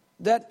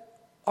that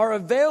are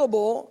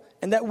available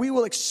and that we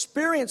will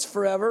experience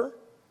forever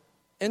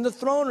in the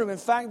throne room. In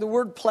fact, the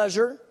word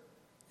pleasure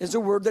is a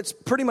word that's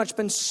pretty much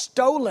been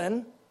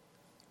stolen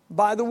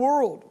by the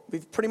world.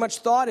 We've pretty much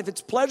thought if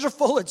it's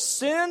pleasureful, it's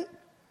sin.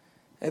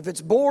 If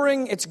it's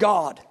boring, it's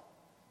God.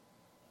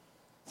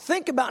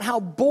 Think about how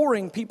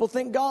boring people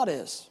think God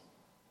is.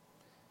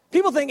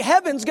 People think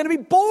heaven's going to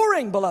be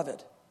boring,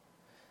 beloved.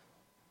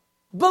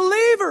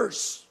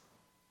 Believers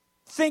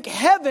think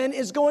heaven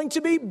is going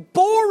to be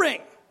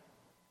boring.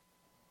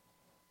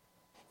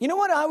 You know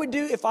what I would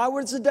do if I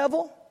was the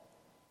devil?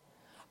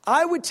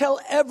 I would tell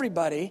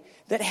everybody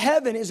that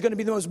heaven is going to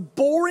be the most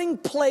boring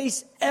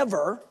place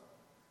ever.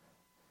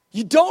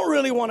 You don't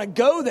really want to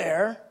go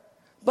there.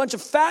 A bunch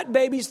of fat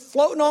babies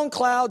floating on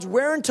clouds,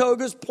 wearing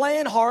togas,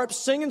 playing harps,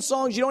 singing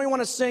songs you don't even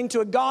want to sing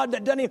to a God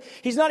that doesn't even,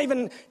 he's not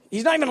even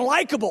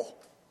likable.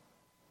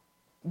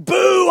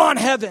 Boo on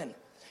heaven.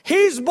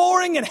 He's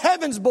boring and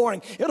heaven's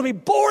boring. It'll be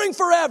boring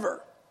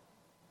forever.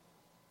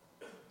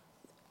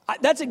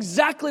 That's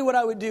exactly what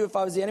I would do if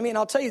I was the enemy. And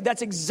I'll tell you,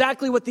 that's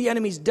exactly what the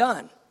enemy's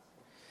done.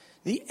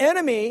 The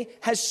enemy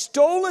has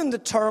stolen the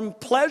term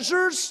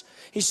pleasures.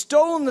 He's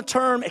stolen the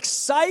term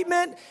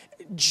excitement,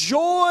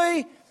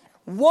 joy,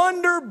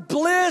 wonder,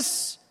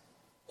 bliss,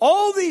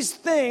 all these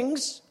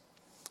things.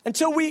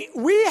 Until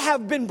we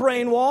have been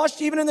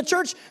brainwashed, even in the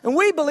church, and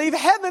we believe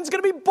heaven's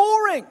going to be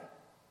boring.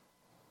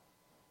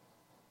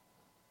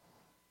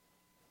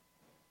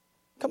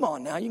 Come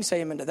on now, you can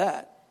say amen to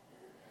that.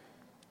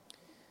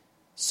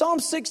 Psalm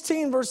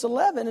 16, verse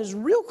 11 is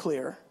real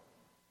clear.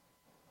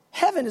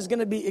 Heaven is going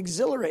to be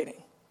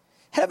exhilarating.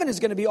 Heaven is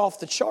going to be off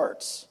the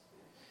charts.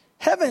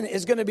 Heaven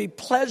is going to be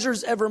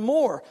pleasures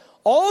evermore.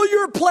 All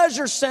your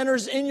pleasure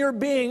centers in your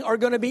being are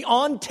going to be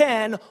on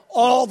 10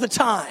 all the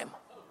time.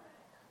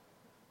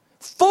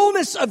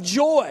 Fullness of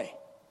joy.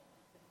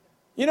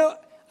 You know,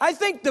 I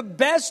think the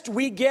best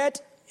we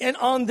get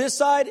on this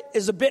side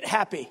is a bit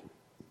happy.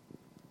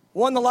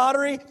 Won the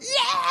lottery?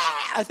 Yeah!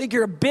 I think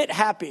you're a bit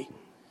happy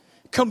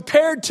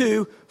compared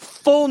to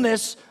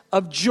fullness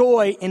of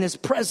joy in his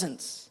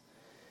presence.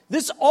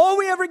 This, all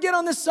we ever get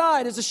on this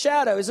side is a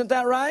shadow. Isn't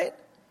that right?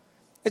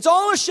 It's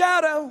all a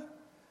shadow.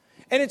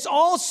 And it's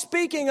all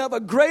speaking of a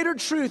greater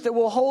truth that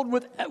will hold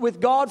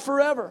with God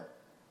forever.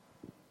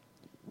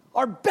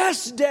 Our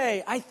best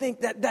day, I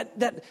think that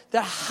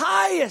the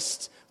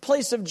highest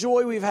place of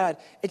joy we've had,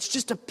 it's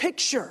just a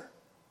picture.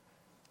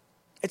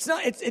 It's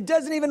not. It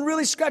doesn't even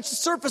really scratch the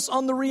surface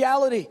on the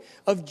reality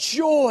of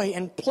joy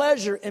and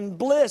pleasure and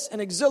bliss and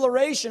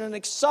exhilaration and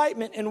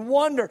excitement and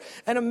wonder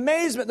and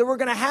amazement that we're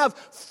going to have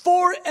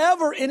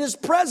forever in his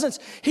presence.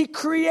 He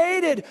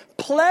created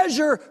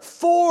pleasure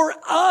for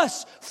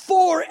us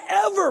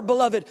forever,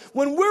 beloved.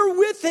 When we're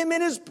with him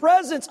in his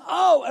presence,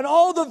 and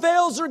all the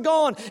veils are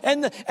gone,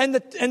 and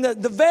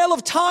the veil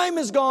of time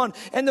is gone,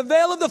 and the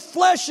veil of the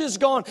flesh is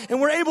gone, and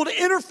we're able to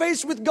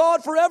interface with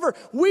God forever.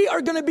 We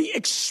are going to be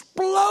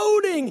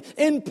exploding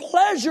in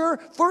pleasure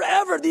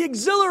forever. The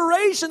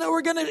exhilaration that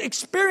we're going to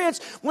experience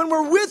when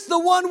we're with the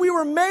one we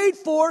were made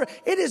for,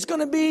 it is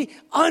going to be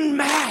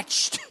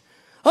unmatched.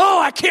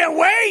 Oh, I can't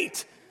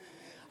wait.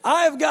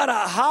 I've got a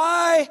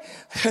high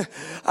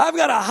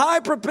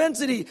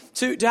propensity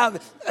to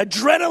have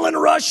adrenaline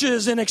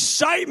rushes and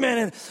excitement,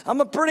 and I'm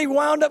a pretty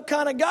wound up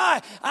kind of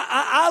guy.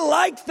 I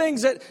like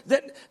things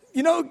that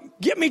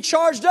get me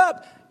charged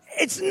up.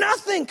 It's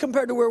nothing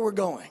compared to where we're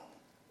going.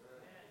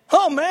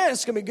 Oh man,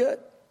 it's going to be good.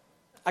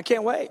 I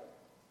can't wait.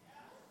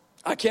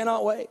 I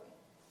cannot wait.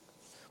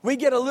 We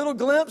get a little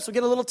glimpse, we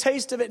get a little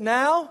taste of it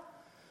now.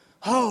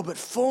 Oh, but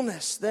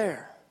fullness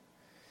there.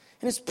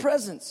 In his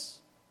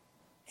presence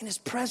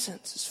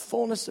is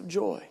fullness of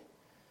joy.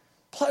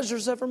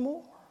 Pleasures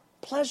evermore.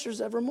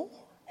 Pleasures evermore.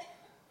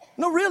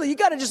 No, really, you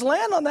got to just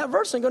land on that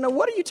verse and go, now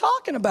what are you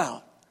talking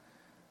about?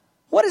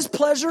 What does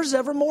pleasures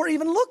evermore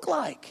even look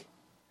like?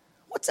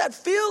 What's that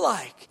feel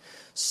like?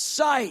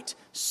 Sight,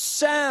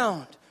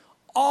 sound,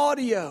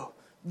 audio,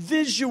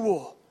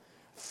 visual,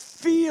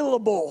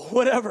 feelable,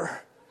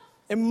 whatever,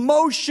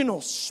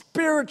 emotional,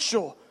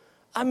 spiritual.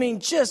 I mean,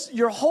 just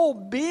your whole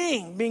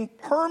being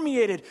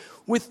permeated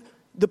with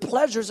the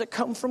pleasures that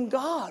come from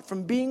God,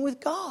 from being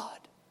with God.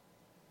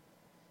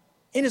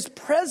 In his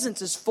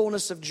presence is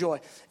fullness of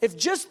joy. If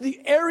just the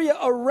area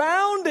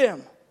around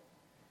him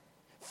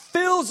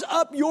fills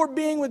up your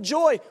being with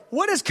joy,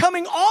 what is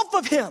coming off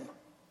of him?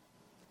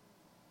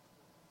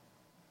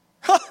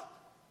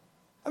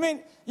 I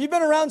mean, you've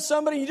been around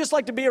somebody, you just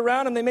like to be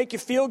around them, they make you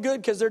feel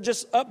good because they're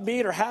just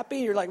upbeat or happy.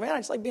 You're like, man, I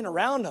just like being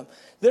around them.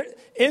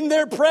 In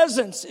their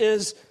presence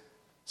is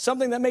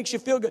something that makes you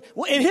feel good.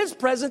 Well, in his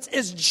presence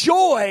is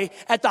joy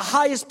at the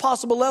highest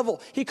possible level.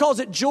 He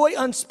calls it joy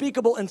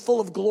unspeakable and full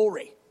of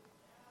glory.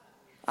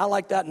 I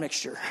like that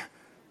mixture.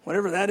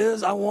 Whatever that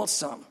is, I want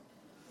some.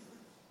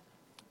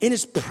 In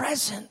his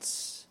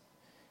presence.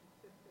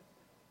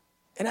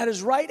 And at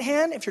his right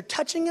hand, if you're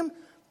touching him,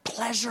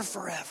 pleasure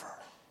forever.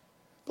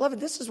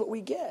 Beloved, this is what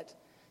we get.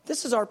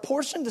 This is our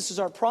portion. This is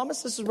our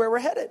promise. This is where we're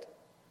headed.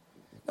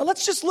 Now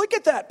let's just look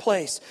at that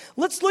place.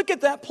 Let's look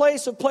at that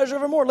place of pleasure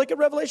evermore. Look at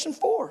Revelation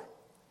 4.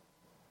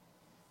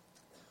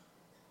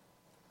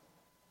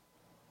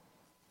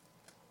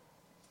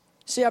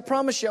 See, I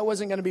promised you I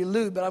wasn't going to be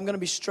lewd, but I'm going to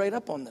be straight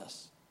up on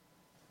this.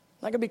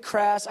 I'm not going to be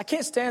crass. I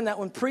can't stand that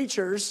when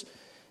preachers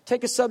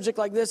take a subject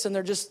like this and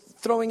they're just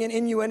throwing in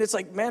innuendo. It's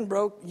like, man,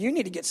 bro, you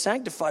need to get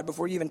sanctified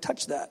before you even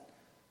touch that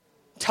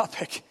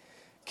topic.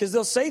 Because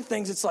they'll say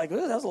things, it's like,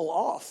 that's a little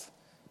off.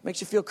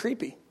 Makes you feel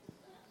creepy.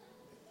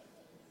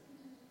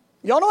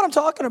 Y'all know what I'm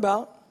talking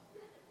about.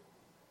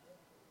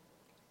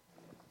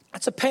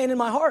 That's a pain in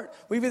my heart.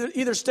 We've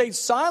either stayed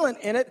silent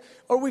in it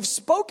or we've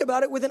spoke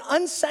about it with an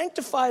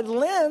unsanctified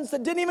lens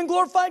that didn't even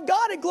glorify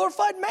God. It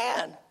glorified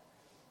man.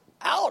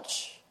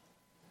 Ouch.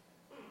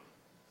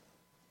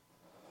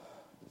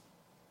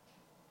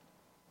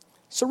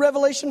 So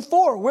Revelation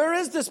 4, where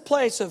is this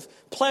place of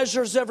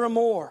pleasures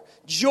evermore?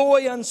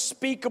 Joy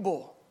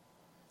unspeakable.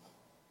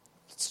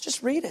 Let's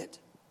just read it.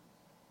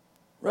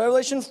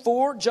 Revelation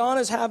 4, John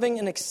is having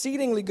an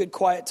exceedingly good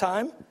quiet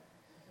time.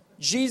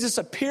 Jesus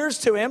appears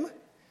to him,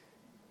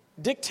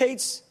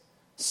 dictates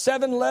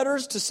 7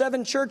 letters to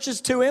 7 churches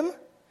to him,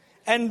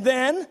 and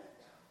then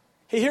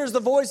he hears the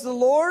voice of the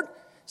Lord,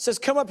 says,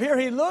 come up here.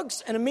 He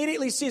looks and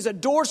immediately sees a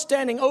door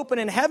standing open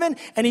in heaven,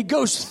 and he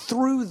goes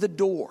through the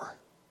door.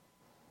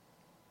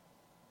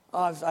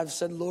 I've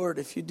said, Lord,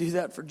 if you do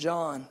that for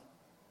John,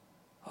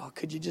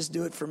 could you just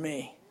do it for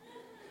me?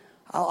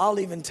 I'll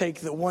even take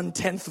the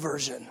 1/10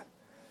 version.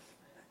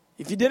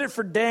 If you did it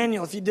for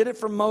Daniel, if you did it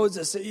for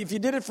Moses, if you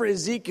did it for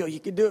Ezekiel, you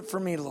could do it for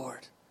me,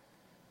 Lord.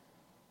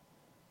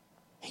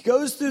 He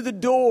goes through the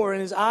door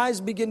and his eyes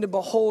begin to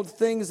behold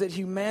things that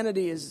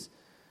humanity has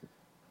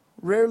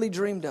rarely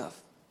dreamed of.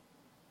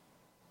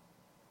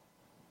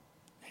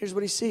 Here's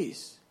what he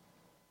sees.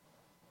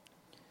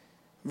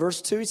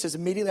 Verse 2, he says,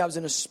 immediately I was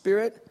in the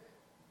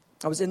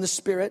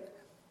Spirit,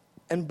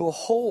 and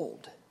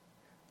behold,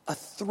 a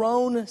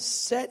throne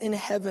set in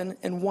heaven,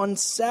 and one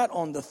sat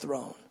on the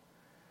throne.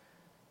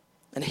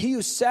 And he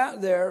who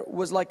sat there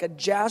was like a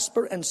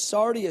jasper and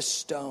sardius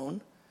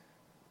stone,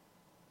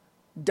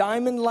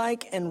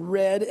 diamond-like and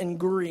red and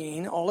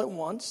green all at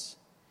once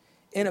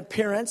in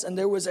appearance. And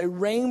there was a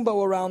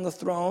rainbow around the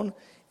throne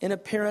in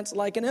appearance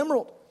like an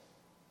emerald.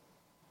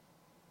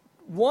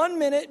 1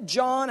 minute,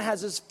 John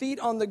has his feet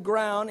on the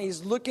ground.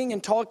 He's looking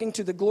and talking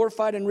to the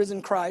glorified and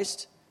risen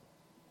Christ.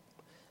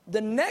 The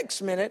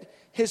next minute,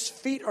 his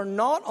feet are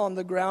not on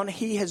the ground.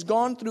 He has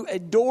gone through a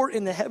door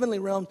in the heavenly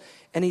realm,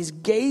 and he's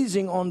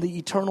gazing on the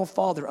eternal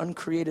Father,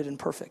 uncreated and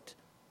perfect.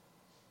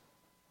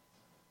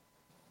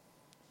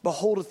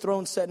 Behold, a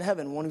throne set in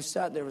heaven. One who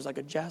sat there was like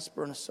a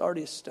jasper and a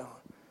sardius stone.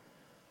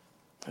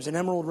 There's an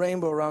emerald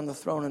rainbow around the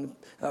throne, and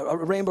a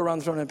rainbow around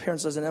the throne in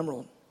appearance as an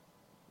emerald.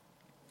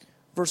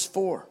 Verse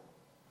 4.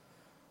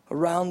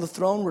 Around the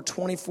throne were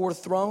 24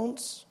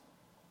 thrones.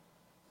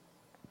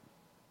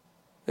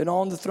 And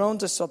on the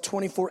thrones I saw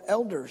 24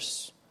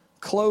 elders,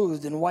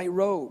 clothed in white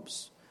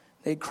robes.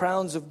 They had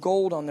crowns of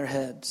gold on their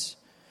heads.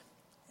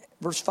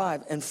 Verse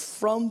 5, and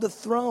from the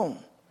throne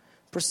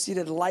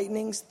proceeded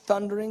lightnings,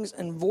 thunderings,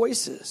 and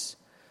voices.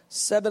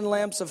 7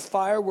 lamps of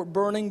fire were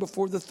burning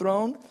before the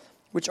throne,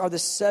 which are the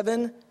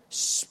 7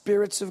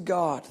 spirits of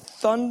God.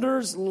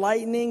 Thunders,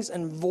 lightnings,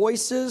 and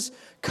voices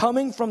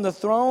coming from the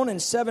throne,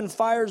 and 7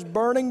 fires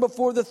burning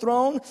before the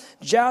throne.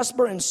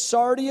 Jasper and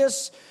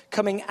sardius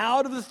coming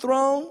out of the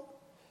throne.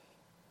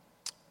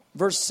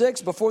 Verse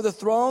 6, before the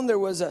throne there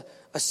was a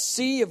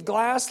sea of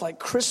glass like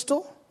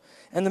crystal.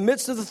 In the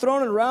midst of the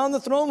throne and around the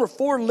throne were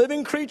 4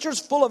 living creatures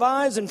full of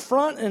eyes in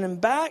front and in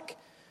back.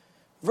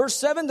 Verse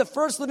 7, the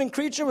first living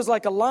creature was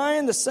like a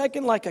lion, the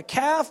second like a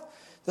calf.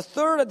 The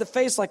third had the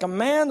face like a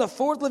man. The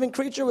fourth living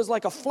creature was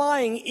like a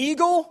flying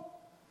eagle.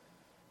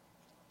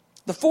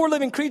 The 4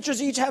 living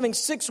creatures, each having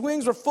 6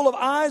 wings, were full of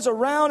eyes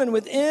around and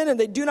within, and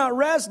they do not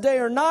rest day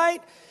or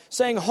night,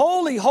 saying,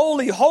 holy,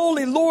 holy,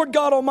 holy, Lord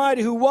God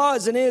Almighty, who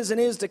was and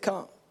is to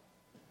come.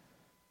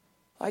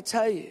 I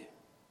tell you,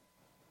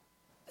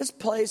 this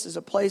place is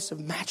a place of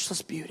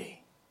matchless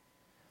beauty.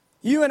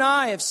 You and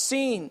I have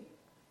seen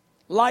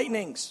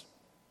lightnings.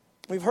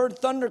 We've heard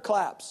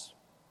thunderclaps.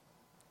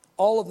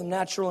 All of them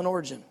natural in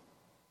origin.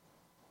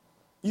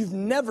 You've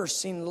never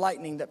seen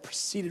lightning that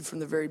proceeded from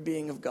the very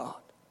being of God.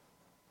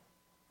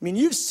 I mean,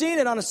 you've seen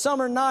it on a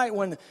summer night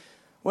when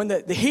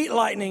the heat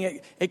lightning,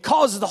 it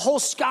causes the whole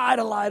sky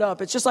to light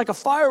up. It's just like a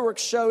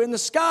fireworks show in the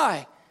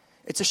sky.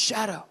 It's a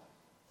shadow.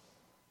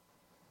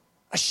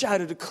 A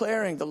shadow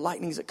declaring the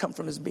lightnings that come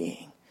from his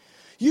being.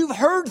 You've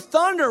heard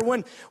thunder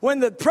when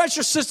the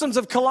pressure systems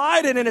have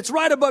collided and it's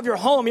right above your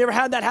home. You ever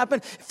had that happen?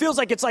 It feels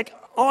like it's like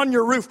on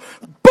your roof.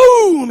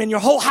 Boom! And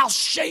your whole house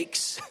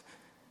shakes.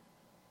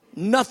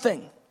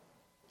 Nothing.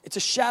 It's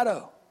a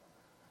shadow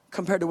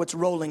compared to what's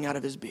rolling out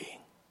of his being.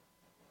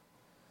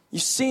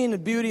 You've seen the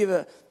beauty of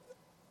a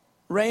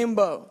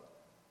rainbow.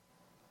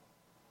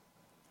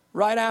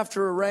 Right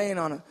after a rain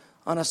on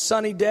a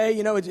sunny day,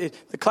 you know,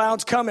 the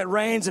clouds come, it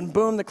rains, and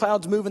boom, the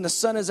clouds move and the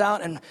sun is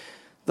out, and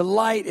the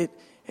light,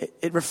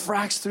 it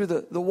refracts through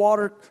the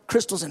water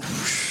crystals, and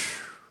whoosh,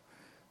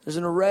 there's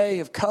an array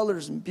of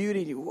colors and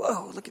beauty. You,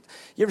 whoa, look at,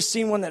 you ever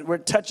seen one where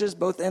it touches,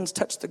 both ends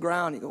touch the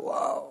ground? You go,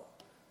 whoa.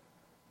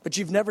 But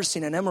you've never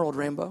seen an emerald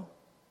rainbow.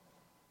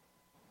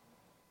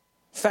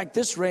 In fact,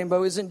 this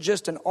rainbow isn't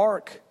just an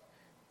arc,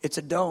 it's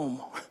a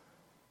dome.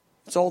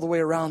 It's all the way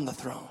around the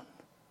throne.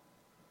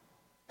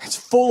 It's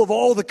full of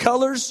all the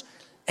colors,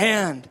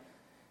 and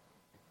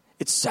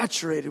it's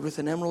saturated with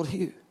an emerald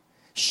hue,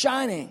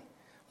 shining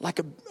like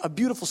a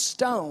beautiful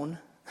stone,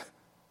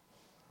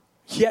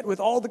 yet with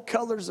all the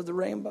colors of the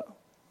rainbow.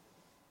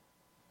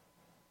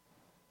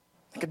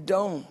 Like a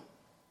dome.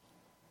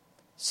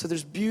 So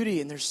there's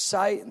beauty, and there's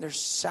sight, and there's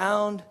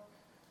sound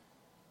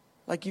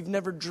like you've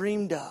never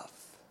dreamed of.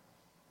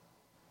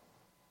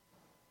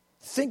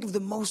 Think of the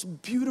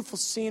most beautiful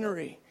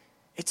scenery.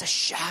 It's a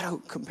shadow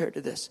compared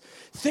to this.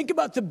 Think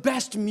about the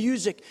best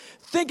music.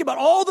 Think about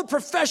all the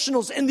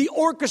professionals in the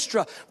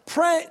orchestra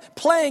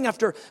playing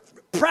after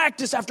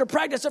practice after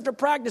practice after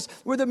practice,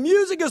 where the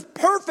music is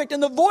perfect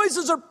and the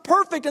voices are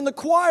perfect and the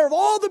choir of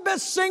all the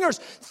best singers.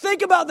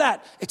 Think about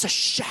that. It's a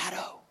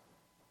shadow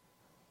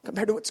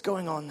compared to what's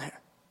going on there.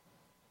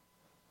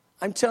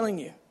 I'm telling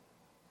you,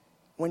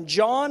 when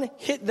John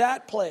hit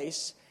that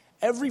place,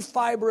 every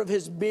fiber of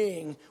his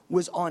being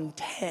was on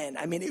 10.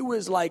 I mean, it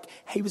was like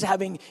he was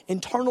having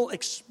internal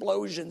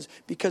explosions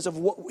because of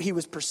what he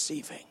was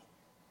perceiving.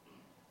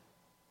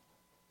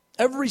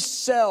 Every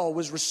cell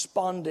was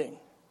responding.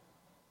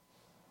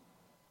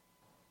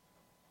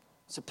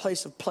 It's a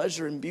place of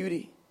pleasure and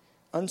beauty,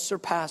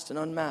 unsurpassed and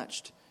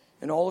unmatched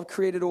in all of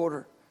created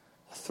order.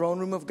 The throne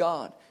room of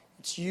God.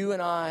 It's you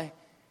and I.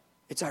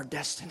 It's our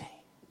destiny.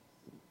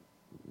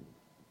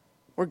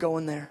 We're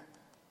going there.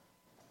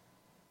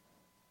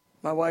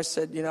 My wife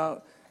said,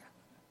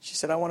 she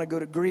said, I want to go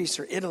to Greece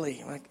or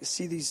Italy. I want to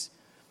see these,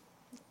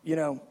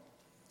 the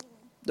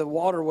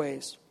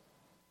waterways.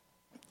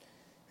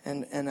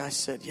 And I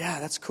said, yeah,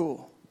 that's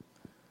cool.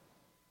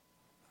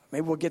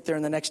 Maybe we'll get there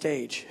in the next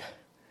age.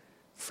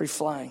 Free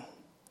flying.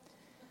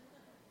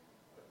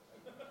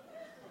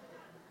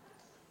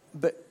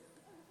 But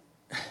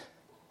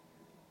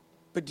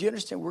do you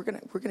understand? We're gonna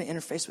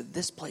interface with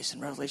this place in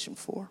Revelation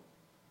 4.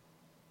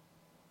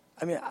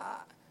 I mean,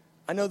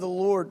 I know the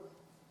Lord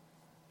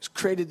has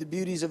created the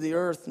beauties of the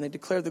earth, and they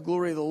declare the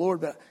glory of the Lord.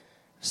 But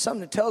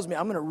something that tells me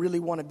I'm gonna really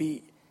want to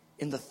be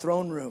in the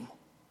throne room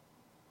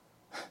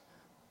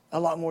a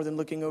lot more than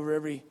looking over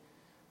every,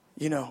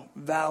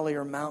 valley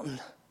or mountain.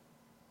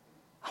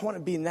 I want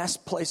to be in that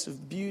place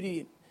of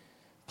beauty,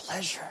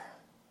 pleasure,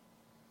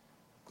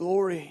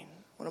 glory.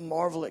 I want to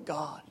marvel at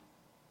God.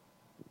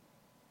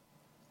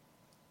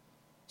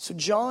 So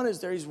John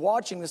is there. He's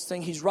watching this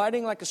thing. He's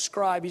writing like a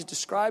scribe. He's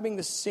describing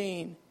the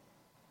scene.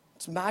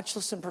 It's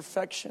matchless in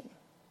perfection.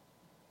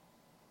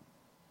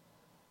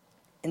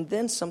 And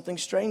then something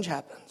strange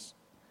happens.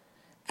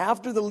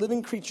 After the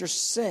living creatures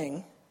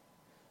sing,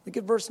 look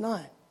at verse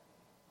 9.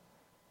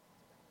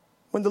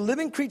 When the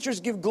living creatures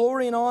give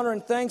glory and honor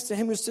and thanks to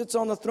him who sits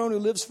on the throne, who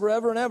lives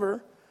forever and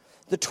ever,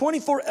 the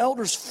 24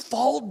 elders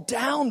fall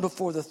down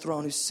before the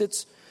throne,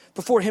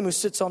 before him who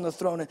sits on the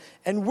throne,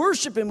 and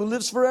worship him who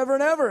lives forever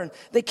and ever. And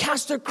they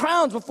cast their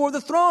crowns before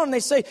the throne, and they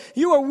say,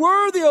 you are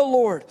worthy, O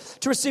Lord,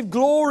 to receive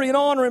glory and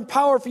honor and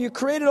power, for you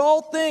created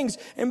all things,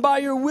 and by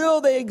your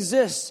will they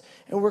exist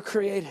and were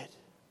created.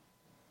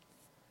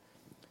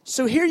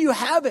 So here you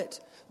have it,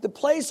 the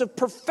place of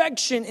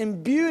perfection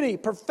and beauty,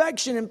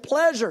 perfection and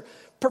pleasure,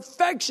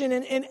 perfection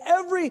in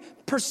every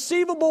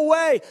perceivable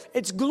way.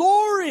 It's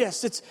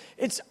glorious. It's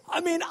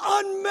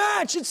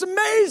unmatched. It's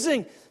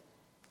amazing.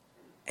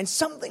 And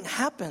something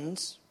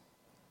happens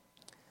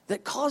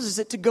that causes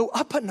it to go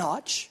up a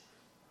notch.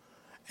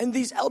 And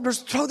these elders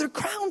throw their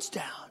crowns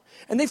down.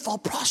 And they fall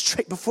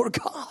prostrate before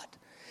God.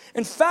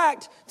 In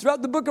fact,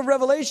 throughout the book of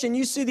Revelation,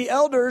 you see the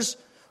elders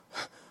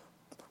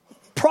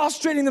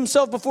prostrating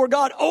themselves before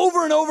God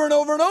over and over and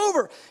over and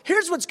over.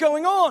 Here's what's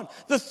going on.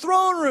 The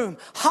throne room,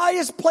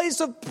 highest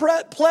place of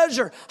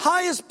pleasure,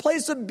 highest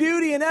place of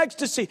beauty and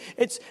ecstasy.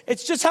 It's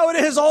just how it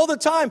is all the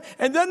time.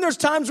 And then there's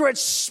times where it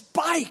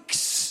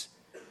spikes.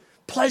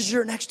 Pleasure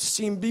and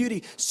ecstasy and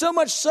beauty. So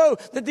much so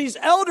that these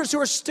elders who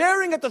are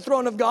staring at the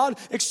throne of God,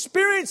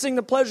 experiencing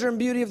the pleasure and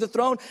beauty of the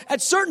throne,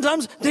 at certain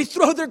times they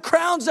throw their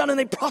crowns down and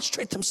they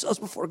prostrate themselves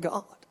before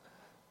God.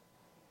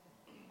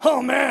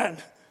 Oh man.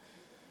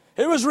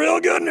 It was real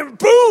good, and then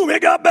boom,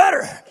 it got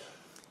better.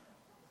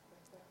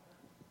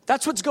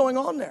 That's what's going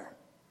on there.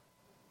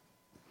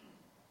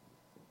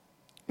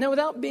 Now,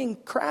 without being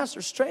crass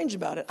or strange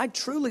about it, I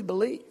truly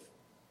believe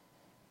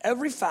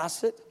every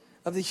facet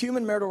of the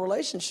human marital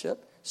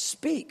relationship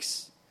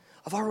speaks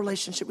of our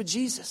relationship with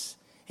Jesus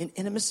in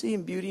intimacy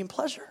and beauty and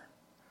pleasure.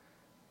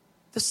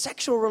 The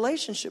sexual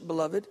relationship,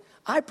 beloved,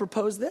 I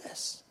propose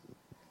this,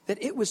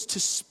 that it was to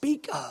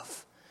speak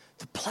of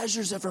the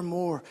pleasures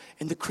evermore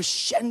and the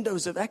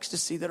crescendos of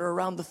ecstasy that are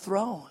around the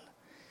throne.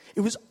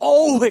 It was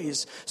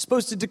always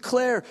supposed to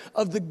declare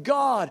of the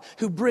God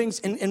who brings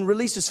and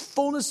releases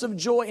fullness of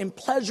joy and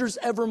pleasures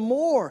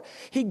evermore.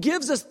 He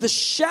gives us the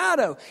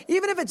shadow,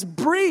 even if it's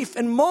brief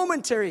and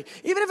momentary,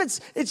 even if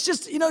it's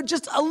just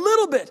a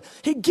little bit.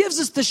 He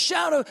gives us the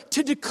shadow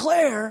to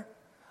declare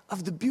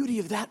of the beauty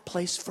of that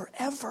place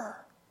forever.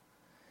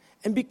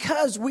 And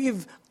because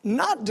we've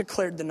not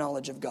declared the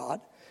knowledge of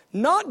God,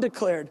 not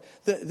declared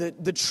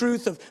the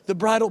truth of the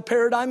bridal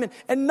paradigm,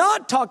 and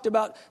not talked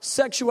about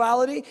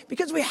sexuality,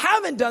 because we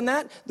haven't done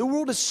that, the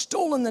world has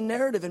stolen the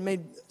narrative and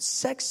made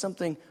sex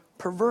something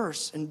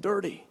perverse and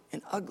dirty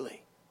and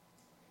ugly.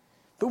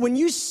 But when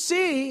you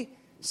see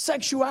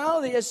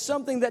sexuality as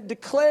something that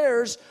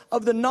declares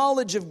of the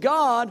knowledge of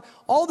God,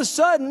 all of a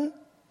sudden,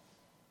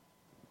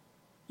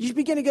 you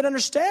begin to get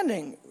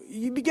understanding.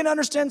 You begin to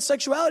understand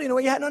sexuality in a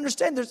way you hadn't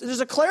understood. There's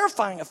a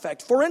clarifying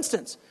effect. For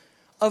instance,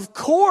 of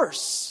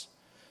course,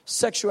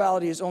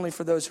 sexuality is only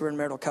for those who are in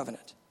marital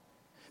covenant,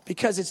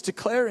 because it's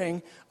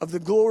declaring of the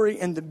glory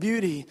and the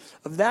beauty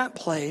of that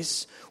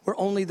place where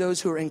only those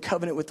who are in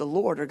covenant with the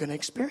Lord are going to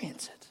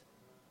experience it.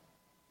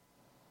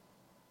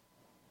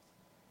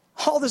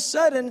 All of a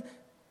sudden,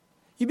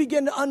 you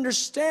begin to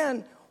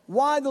understand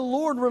why the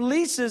Lord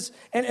releases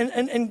and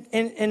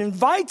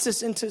invites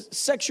us into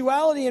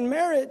sexuality and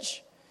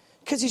marriage,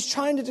 because he's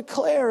trying to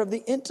declare of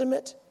the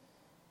intimate,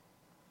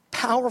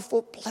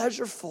 powerful,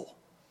 pleasureful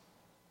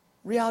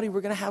reality we're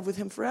going to have with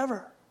him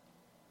forever.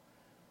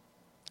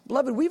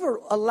 Beloved, we've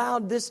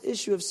allowed this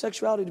issue of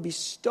sexuality to be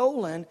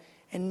stolen,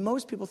 and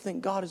most people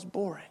think God is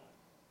boring.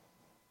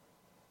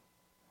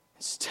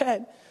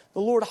 Instead, the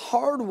Lord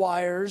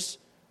hardwires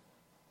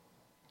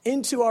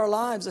into our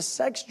lives a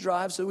sex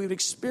drive so we would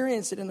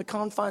experience it in the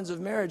confines of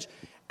marriage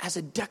as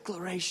a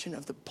declaration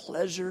of the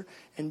pleasure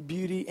and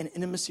beauty and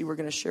intimacy we're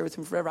going to share with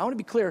him forever. I want to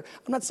be clear.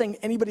 I'm not saying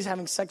anybody's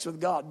having sex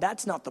with God.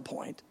 That's not the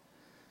point.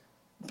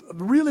 I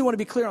really want to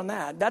be clear on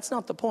that. That's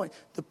not the point.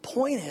 The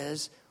point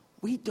is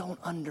we don't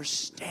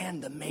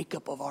understand the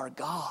makeup of our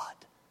God.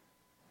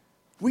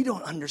 We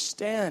don't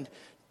understand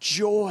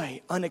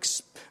joy,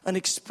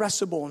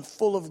 unexpressible and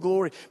full of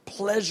glory,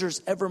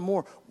 pleasures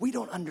evermore. We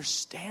don't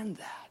understand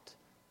that.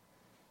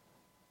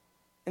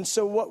 And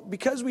so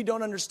because we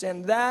don't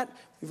understand that,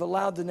 we've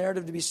allowed the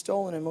narrative to be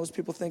stolen, and most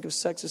people think of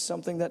sex as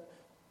something that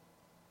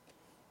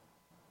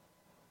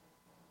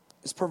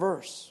is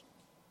perverse.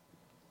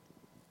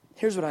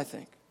 Here's what I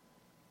think.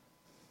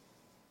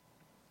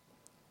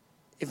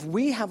 If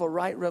we have a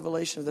right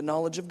revelation of the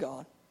knowledge of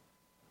God,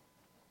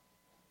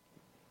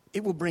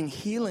 it will bring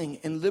healing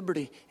and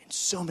liberty in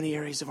so many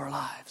areas of our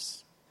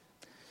lives.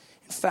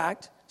 In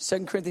fact,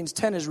 2 Corinthians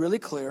 10 is really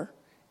clear.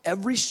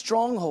 Every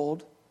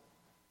stronghold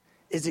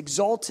is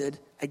exalted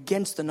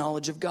against the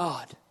knowledge of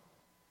God.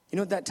 You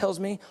know what that tells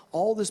me?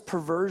 All this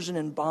perversion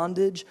and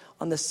bondage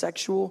on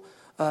the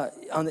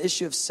on the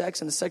issue of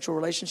sex and the sexual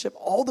relationship,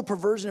 all the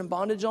perversion and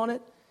bondage on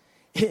it,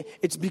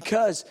 it's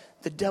because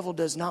the devil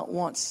does not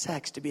want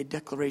sex to be a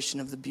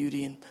declaration of the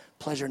beauty and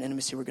pleasure and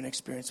intimacy we're going to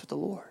experience with the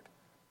Lord.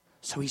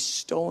 So he's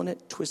stolen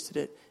it, twisted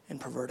it, and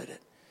perverted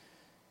it.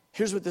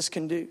 Here's what this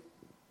can do.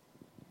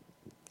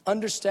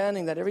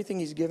 Understanding that everything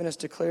he's given us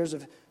declares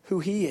of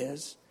who he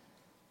is,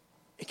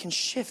 it can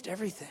shift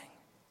everything.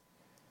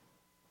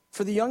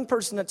 For the young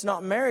person that's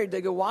not married,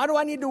 they go, why do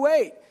I need to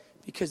wait?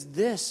 Because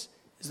this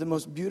is the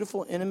most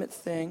beautiful, intimate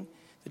thing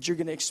that you're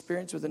going to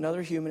experience with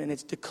another human, and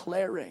it's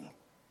declaring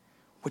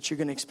what you're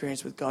going to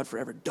experience with God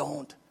forever.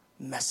 Don't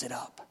mess it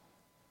up.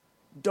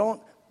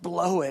 Don't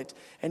blow it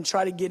and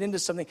try to get into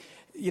something,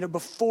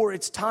 before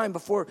it's time,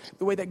 before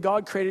the way that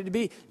God created it to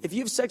be. If you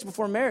have sex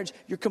before marriage,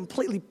 you're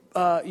completely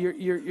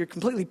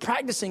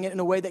practicing it in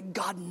a way that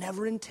God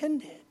never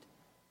intended.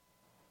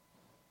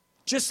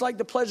 Just like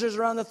the pleasures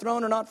around the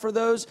throne are not for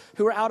those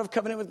who are out of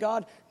covenant with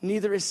God,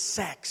 neither is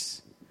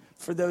sex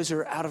for those who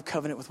are out of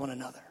covenant with one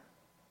another.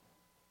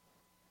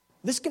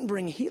 This can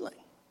bring healing.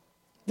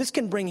 This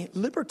can bring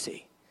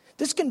liberty.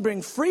 This can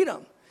bring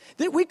freedom.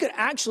 That we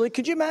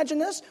could you imagine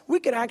this? We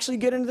could actually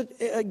get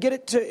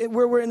it to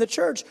where we're in the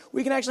church.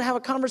 We can actually have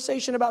a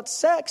conversation about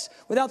sex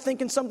without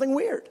thinking something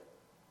weird.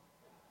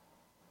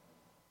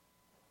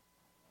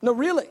 No,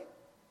 really.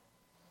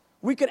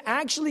 We could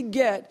actually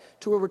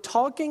get to where we're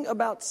talking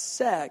about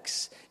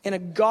sex in a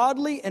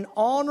godly and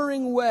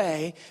honoring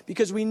way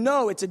because we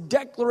know it's a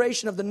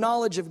declaration of the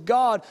knowledge of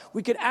God.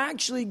 We could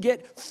actually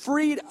get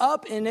freed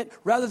up in it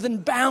rather than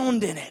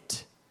bound in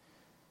it.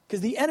 Because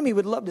the enemy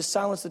would love to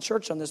silence the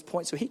church on this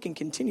point so he can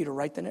continue to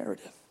write the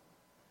narrative.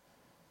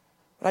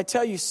 But I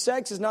tell you,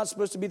 sex is not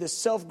supposed to be the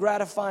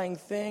self-gratifying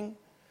thing.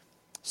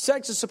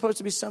 Sex is supposed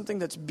to be something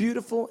that's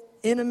beautiful,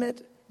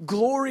 intimate,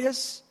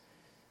 glorious,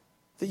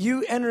 that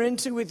you enter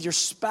into with your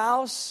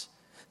spouse,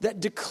 that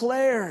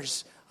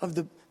declares of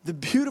the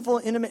beautiful,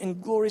 intimate,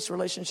 and glorious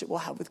relationship we'll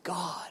have with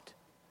God.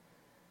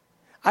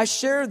 I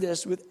share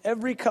this with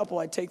every couple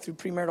I take through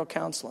premarital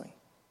counseling.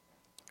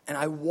 And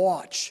I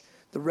watch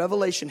the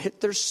revelation hit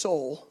their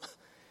soul,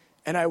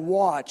 and I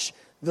watch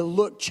the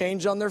look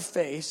change on their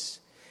face,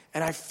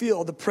 and I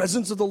feel the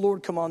presence of the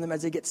Lord come on them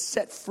as they get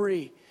set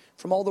free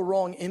from all the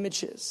wrong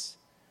images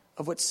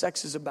of what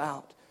sex is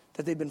about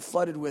that they've been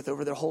flooded with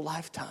over their whole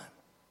lifetime.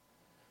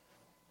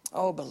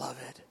 Oh,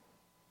 beloved,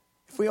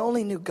 if we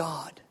only knew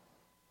God,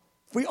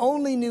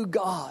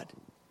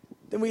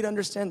 then we'd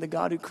understand the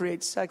God who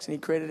creates sex, and he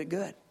created it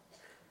good.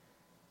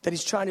 That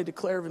he's trying to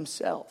declare of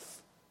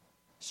himself.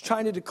 He's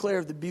trying to declare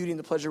of the beauty and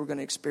the pleasure we're going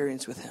to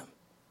experience with him.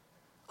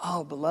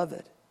 Oh,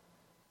 beloved,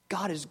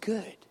 God is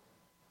good.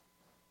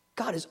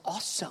 God is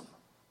awesome.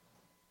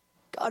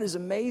 God is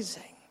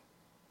amazing.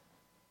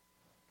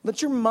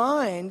 Let your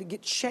mind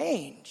get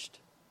changed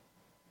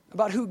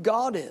about who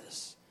God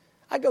is.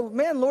 I go,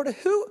 man, Lord,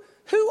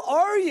 who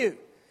are you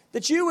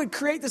that you would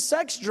create the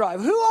sex drive?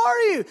 Who are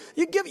you?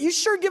 You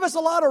sure give us a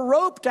lot of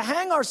rope to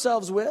hang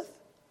ourselves with.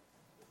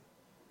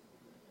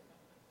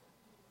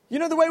 You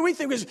know, the way we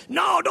think is,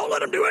 no, don't let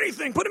them do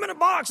anything. Put them in a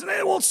box and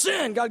they won't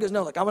sin. God goes,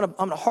 no, look, I'm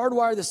gonna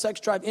hardwire the sex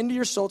drive into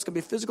your soul. It's going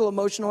to be physical,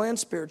 emotional, and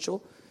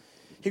spiritual.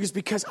 He goes,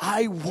 because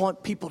I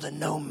want people to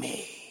know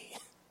me.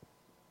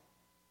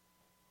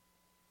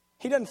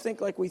 He doesn't think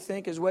like we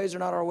think. His ways are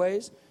not our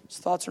ways. His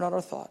thoughts are not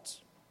our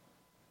thoughts.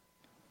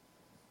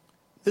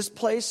 This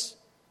place,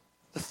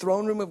 the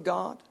throne room of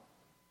God,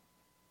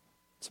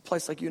 it's a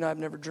place like you and I have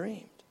never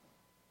dreamed.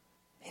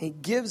 And he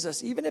gives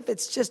us, even if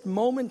it's just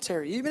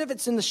momentary, even if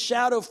it's in the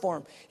shadow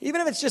form,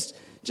 even if it's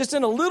just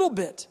in a little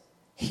bit,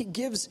 he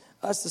gives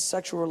us the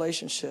sexual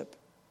relationship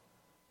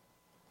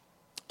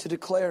to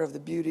declare of the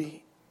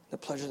beauty, the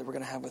pleasure that we're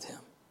going to have with him.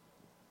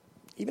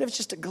 Even if it's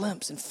just a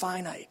glimpse and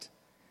finite,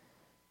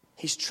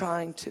 he's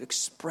trying to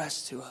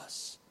express to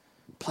us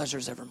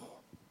pleasures evermore.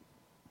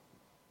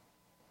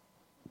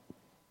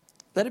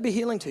 Let it be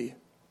healing to you.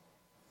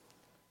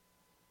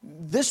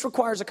 This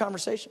requires a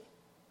conversation.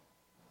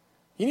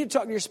 You need to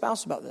talk to your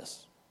spouse about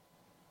this.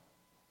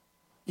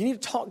 You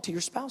need to talk to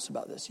your spouse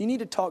about this. You need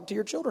to talk to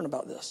your children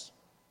about this.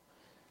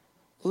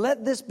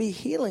 Let this be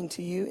healing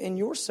to you in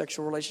your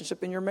sexual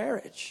relationship, in your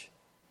marriage.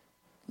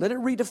 Let it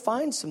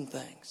redefine some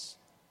things.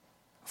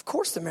 Of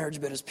course the marriage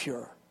bed is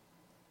pure.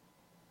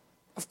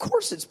 Of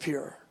course it's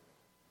pure.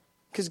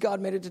 Because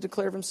God made it to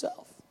declare of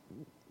himself.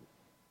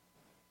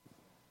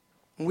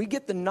 When we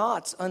get the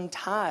knots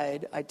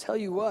untied, I tell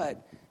you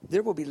what,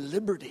 there will be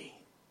liberty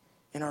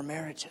in our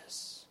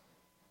marriages.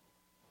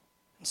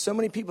 And so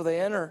many people,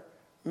 they enter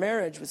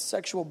marriage with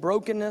sexual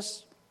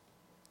brokenness,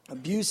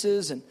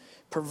 abuses and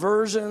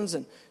perversions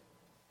and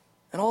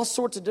all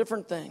sorts of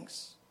different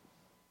things.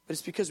 But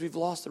it's because we've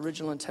lost the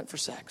original intent for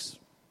sex.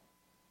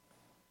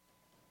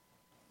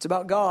 It's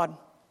about God.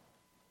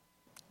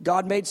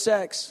 God made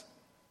sex.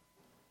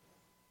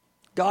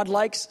 God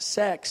likes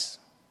sex.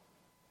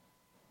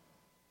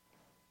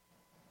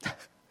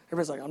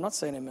 Everybody's like, I'm not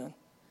saying amen.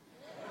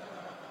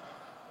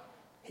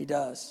 He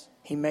does.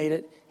 He made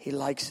it. He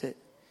likes it.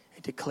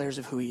 It declares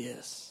of who he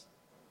is.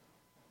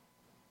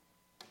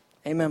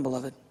 Amen,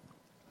 beloved.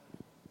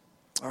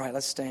 All right,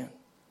 let's stand.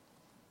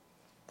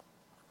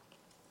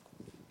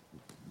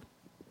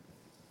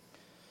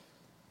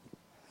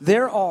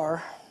 There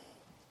are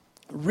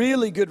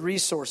really good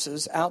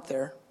resources out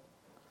there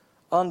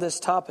on this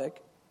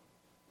topic.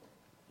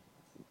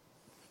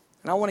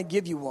 And I want to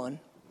give you one.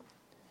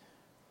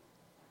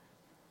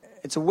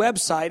 It's a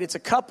website. It's a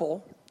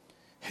couple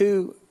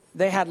who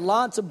they had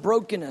lots of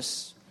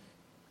brokenness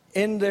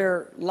in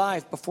their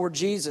life before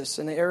Jesus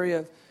in the area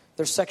of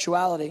their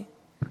sexuality.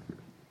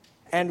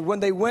 And when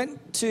they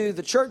went to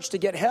the church to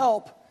get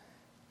help,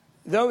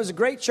 though it was a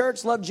great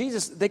church, loved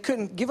Jesus, they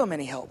couldn't give them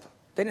any help.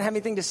 They didn't have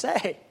anything to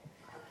say.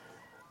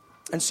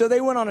 And so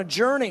they went on a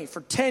journey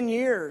for 10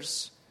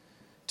 years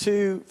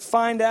to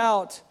find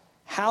out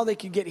how they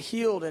could get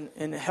healed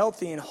and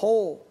healthy and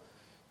whole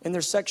in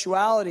their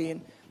sexuality.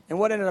 And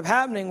what ended up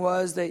happening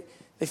was they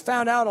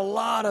found out a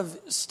lot of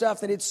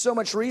stuff. They did so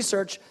much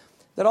research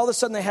that all of a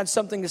sudden they had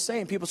something to say,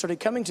 and people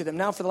started coming to them.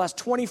 Now, for the last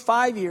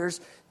 25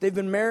 years, they've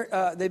been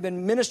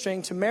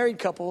ministering to married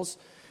couples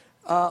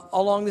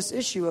along this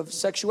issue of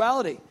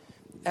sexuality.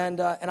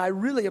 And I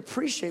really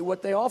appreciate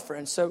what they offer.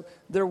 And so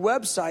their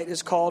website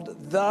is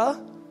called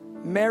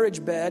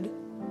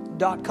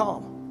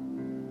themarriagebed.com.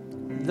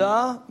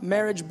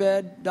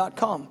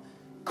 Themarriagebed.com.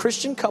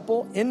 Christian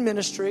couple in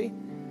ministry.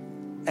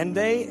 And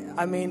they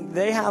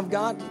have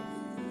got,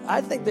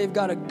 I think they've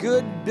got a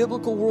good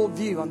biblical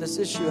worldview on this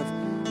issue of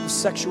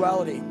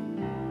sexuality.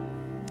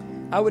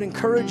 I would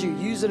encourage you,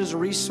 use it as a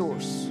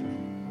resource.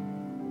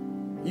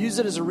 Use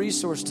it as a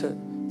resource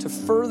to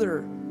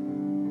further,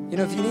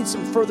 if you need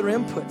some further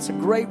input, it's a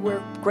great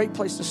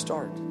place to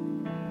start.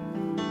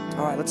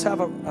 All right, let's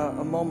have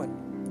a moment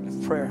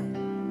of prayer.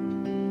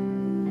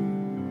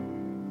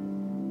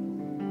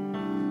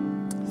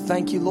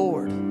 Thank you,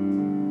 Lord.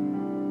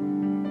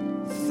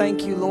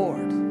 Thank you,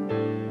 Lord.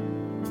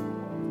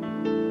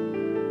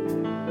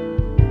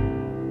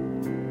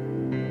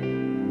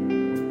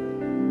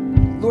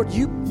 Lord,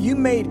 you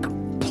made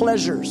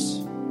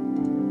pleasures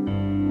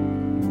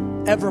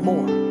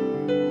evermore.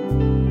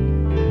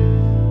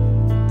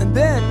 And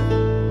then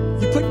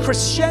you put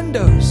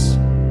crescendos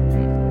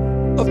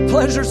of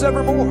pleasures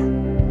evermore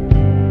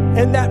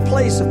in that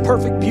place of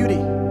perfect beauty.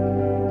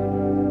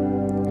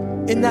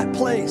 In that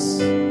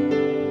place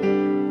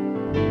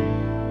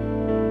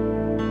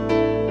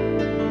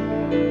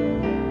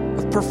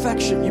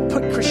perfection, you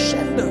put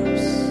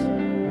crescendos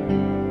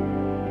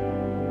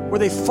where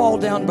they fall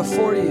down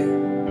before you.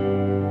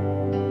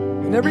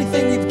 And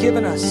everything you've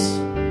given us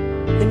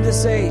in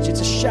this age,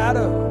 it's a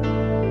shadow.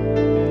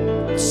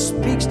 It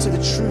speaks to the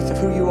truth of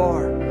who you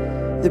are,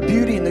 the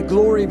beauty and the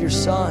glory of your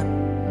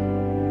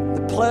Son,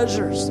 the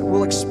pleasures that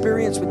we'll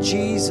experience with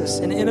Jesus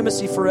in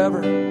intimacy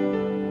forever.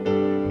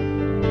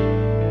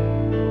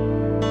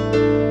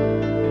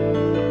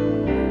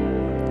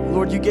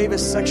 Lord, you gave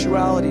us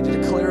sexuality to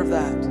declare of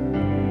that.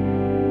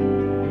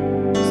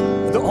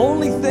 The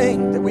only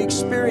thing that we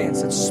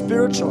experience that's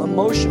spiritual,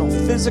 emotional,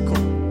 physical,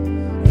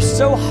 you're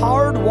so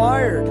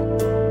hardwired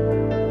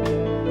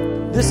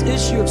this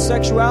issue of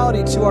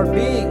sexuality to our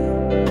being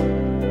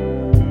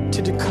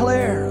to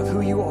declare of who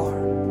you are.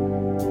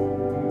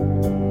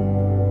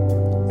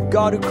 The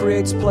God who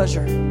creates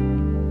pleasure.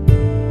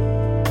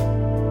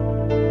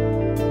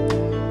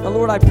 Now,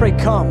 Lord, I pray,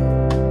 come.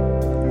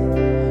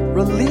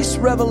 Release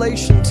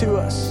revelation to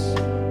us.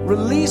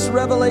 Release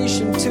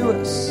revelation to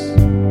us.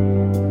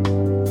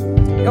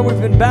 And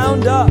we've been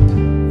bound up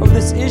over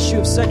this issue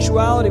of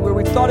sexuality where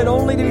we thought it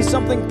only to be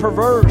something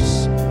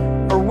perverse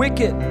or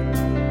wicked.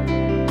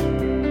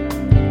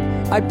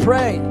 I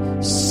pray,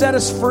 set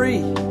us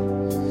free.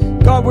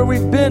 God, where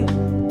we've been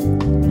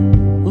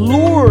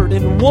lured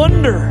in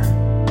wonder,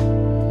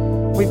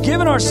 we've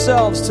given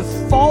ourselves to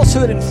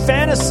falsehood and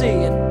fantasy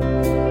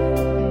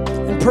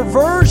and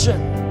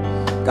perversion.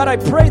 God, I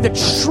pray the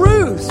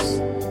truth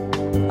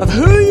of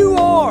who you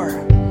are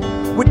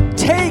would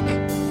take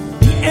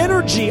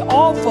energy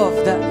off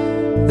of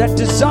that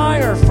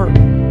desire for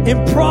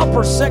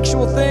improper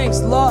sexual things,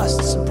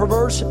 lusts and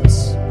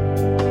perversions.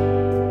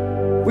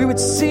 We would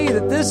see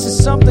that this is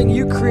something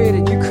you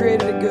created. You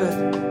created it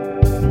good.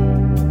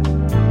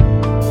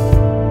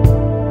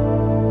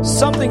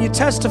 Something you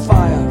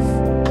testify of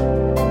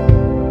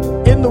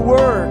in the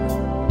Word.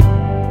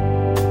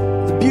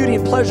 The beauty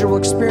and pleasure we'll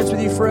experience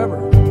with you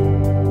forever.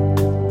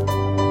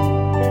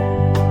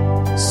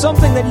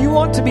 Something that you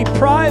want to be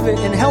private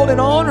and held in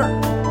honor,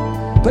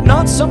 but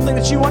not something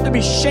that you want to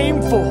be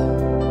shameful.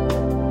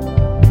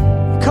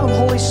 Come,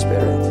 Holy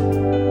Spirit.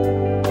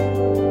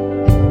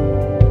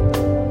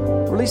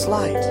 Release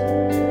light.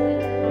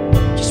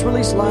 Just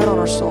release light on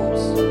our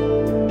souls.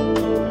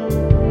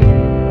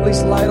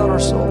 Release light on our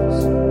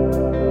souls.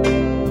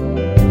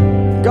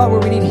 God, where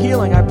we need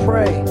healing, I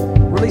pray,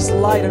 release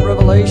light and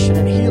revelation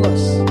and heal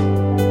us.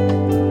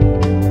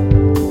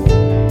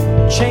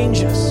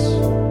 Change us.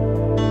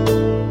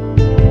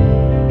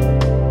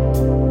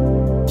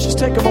 Just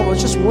take a moment.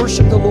 Let's just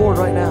worship the Lord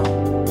right now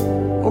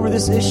over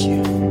this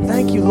issue.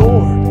 Thank you,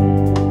 Lord.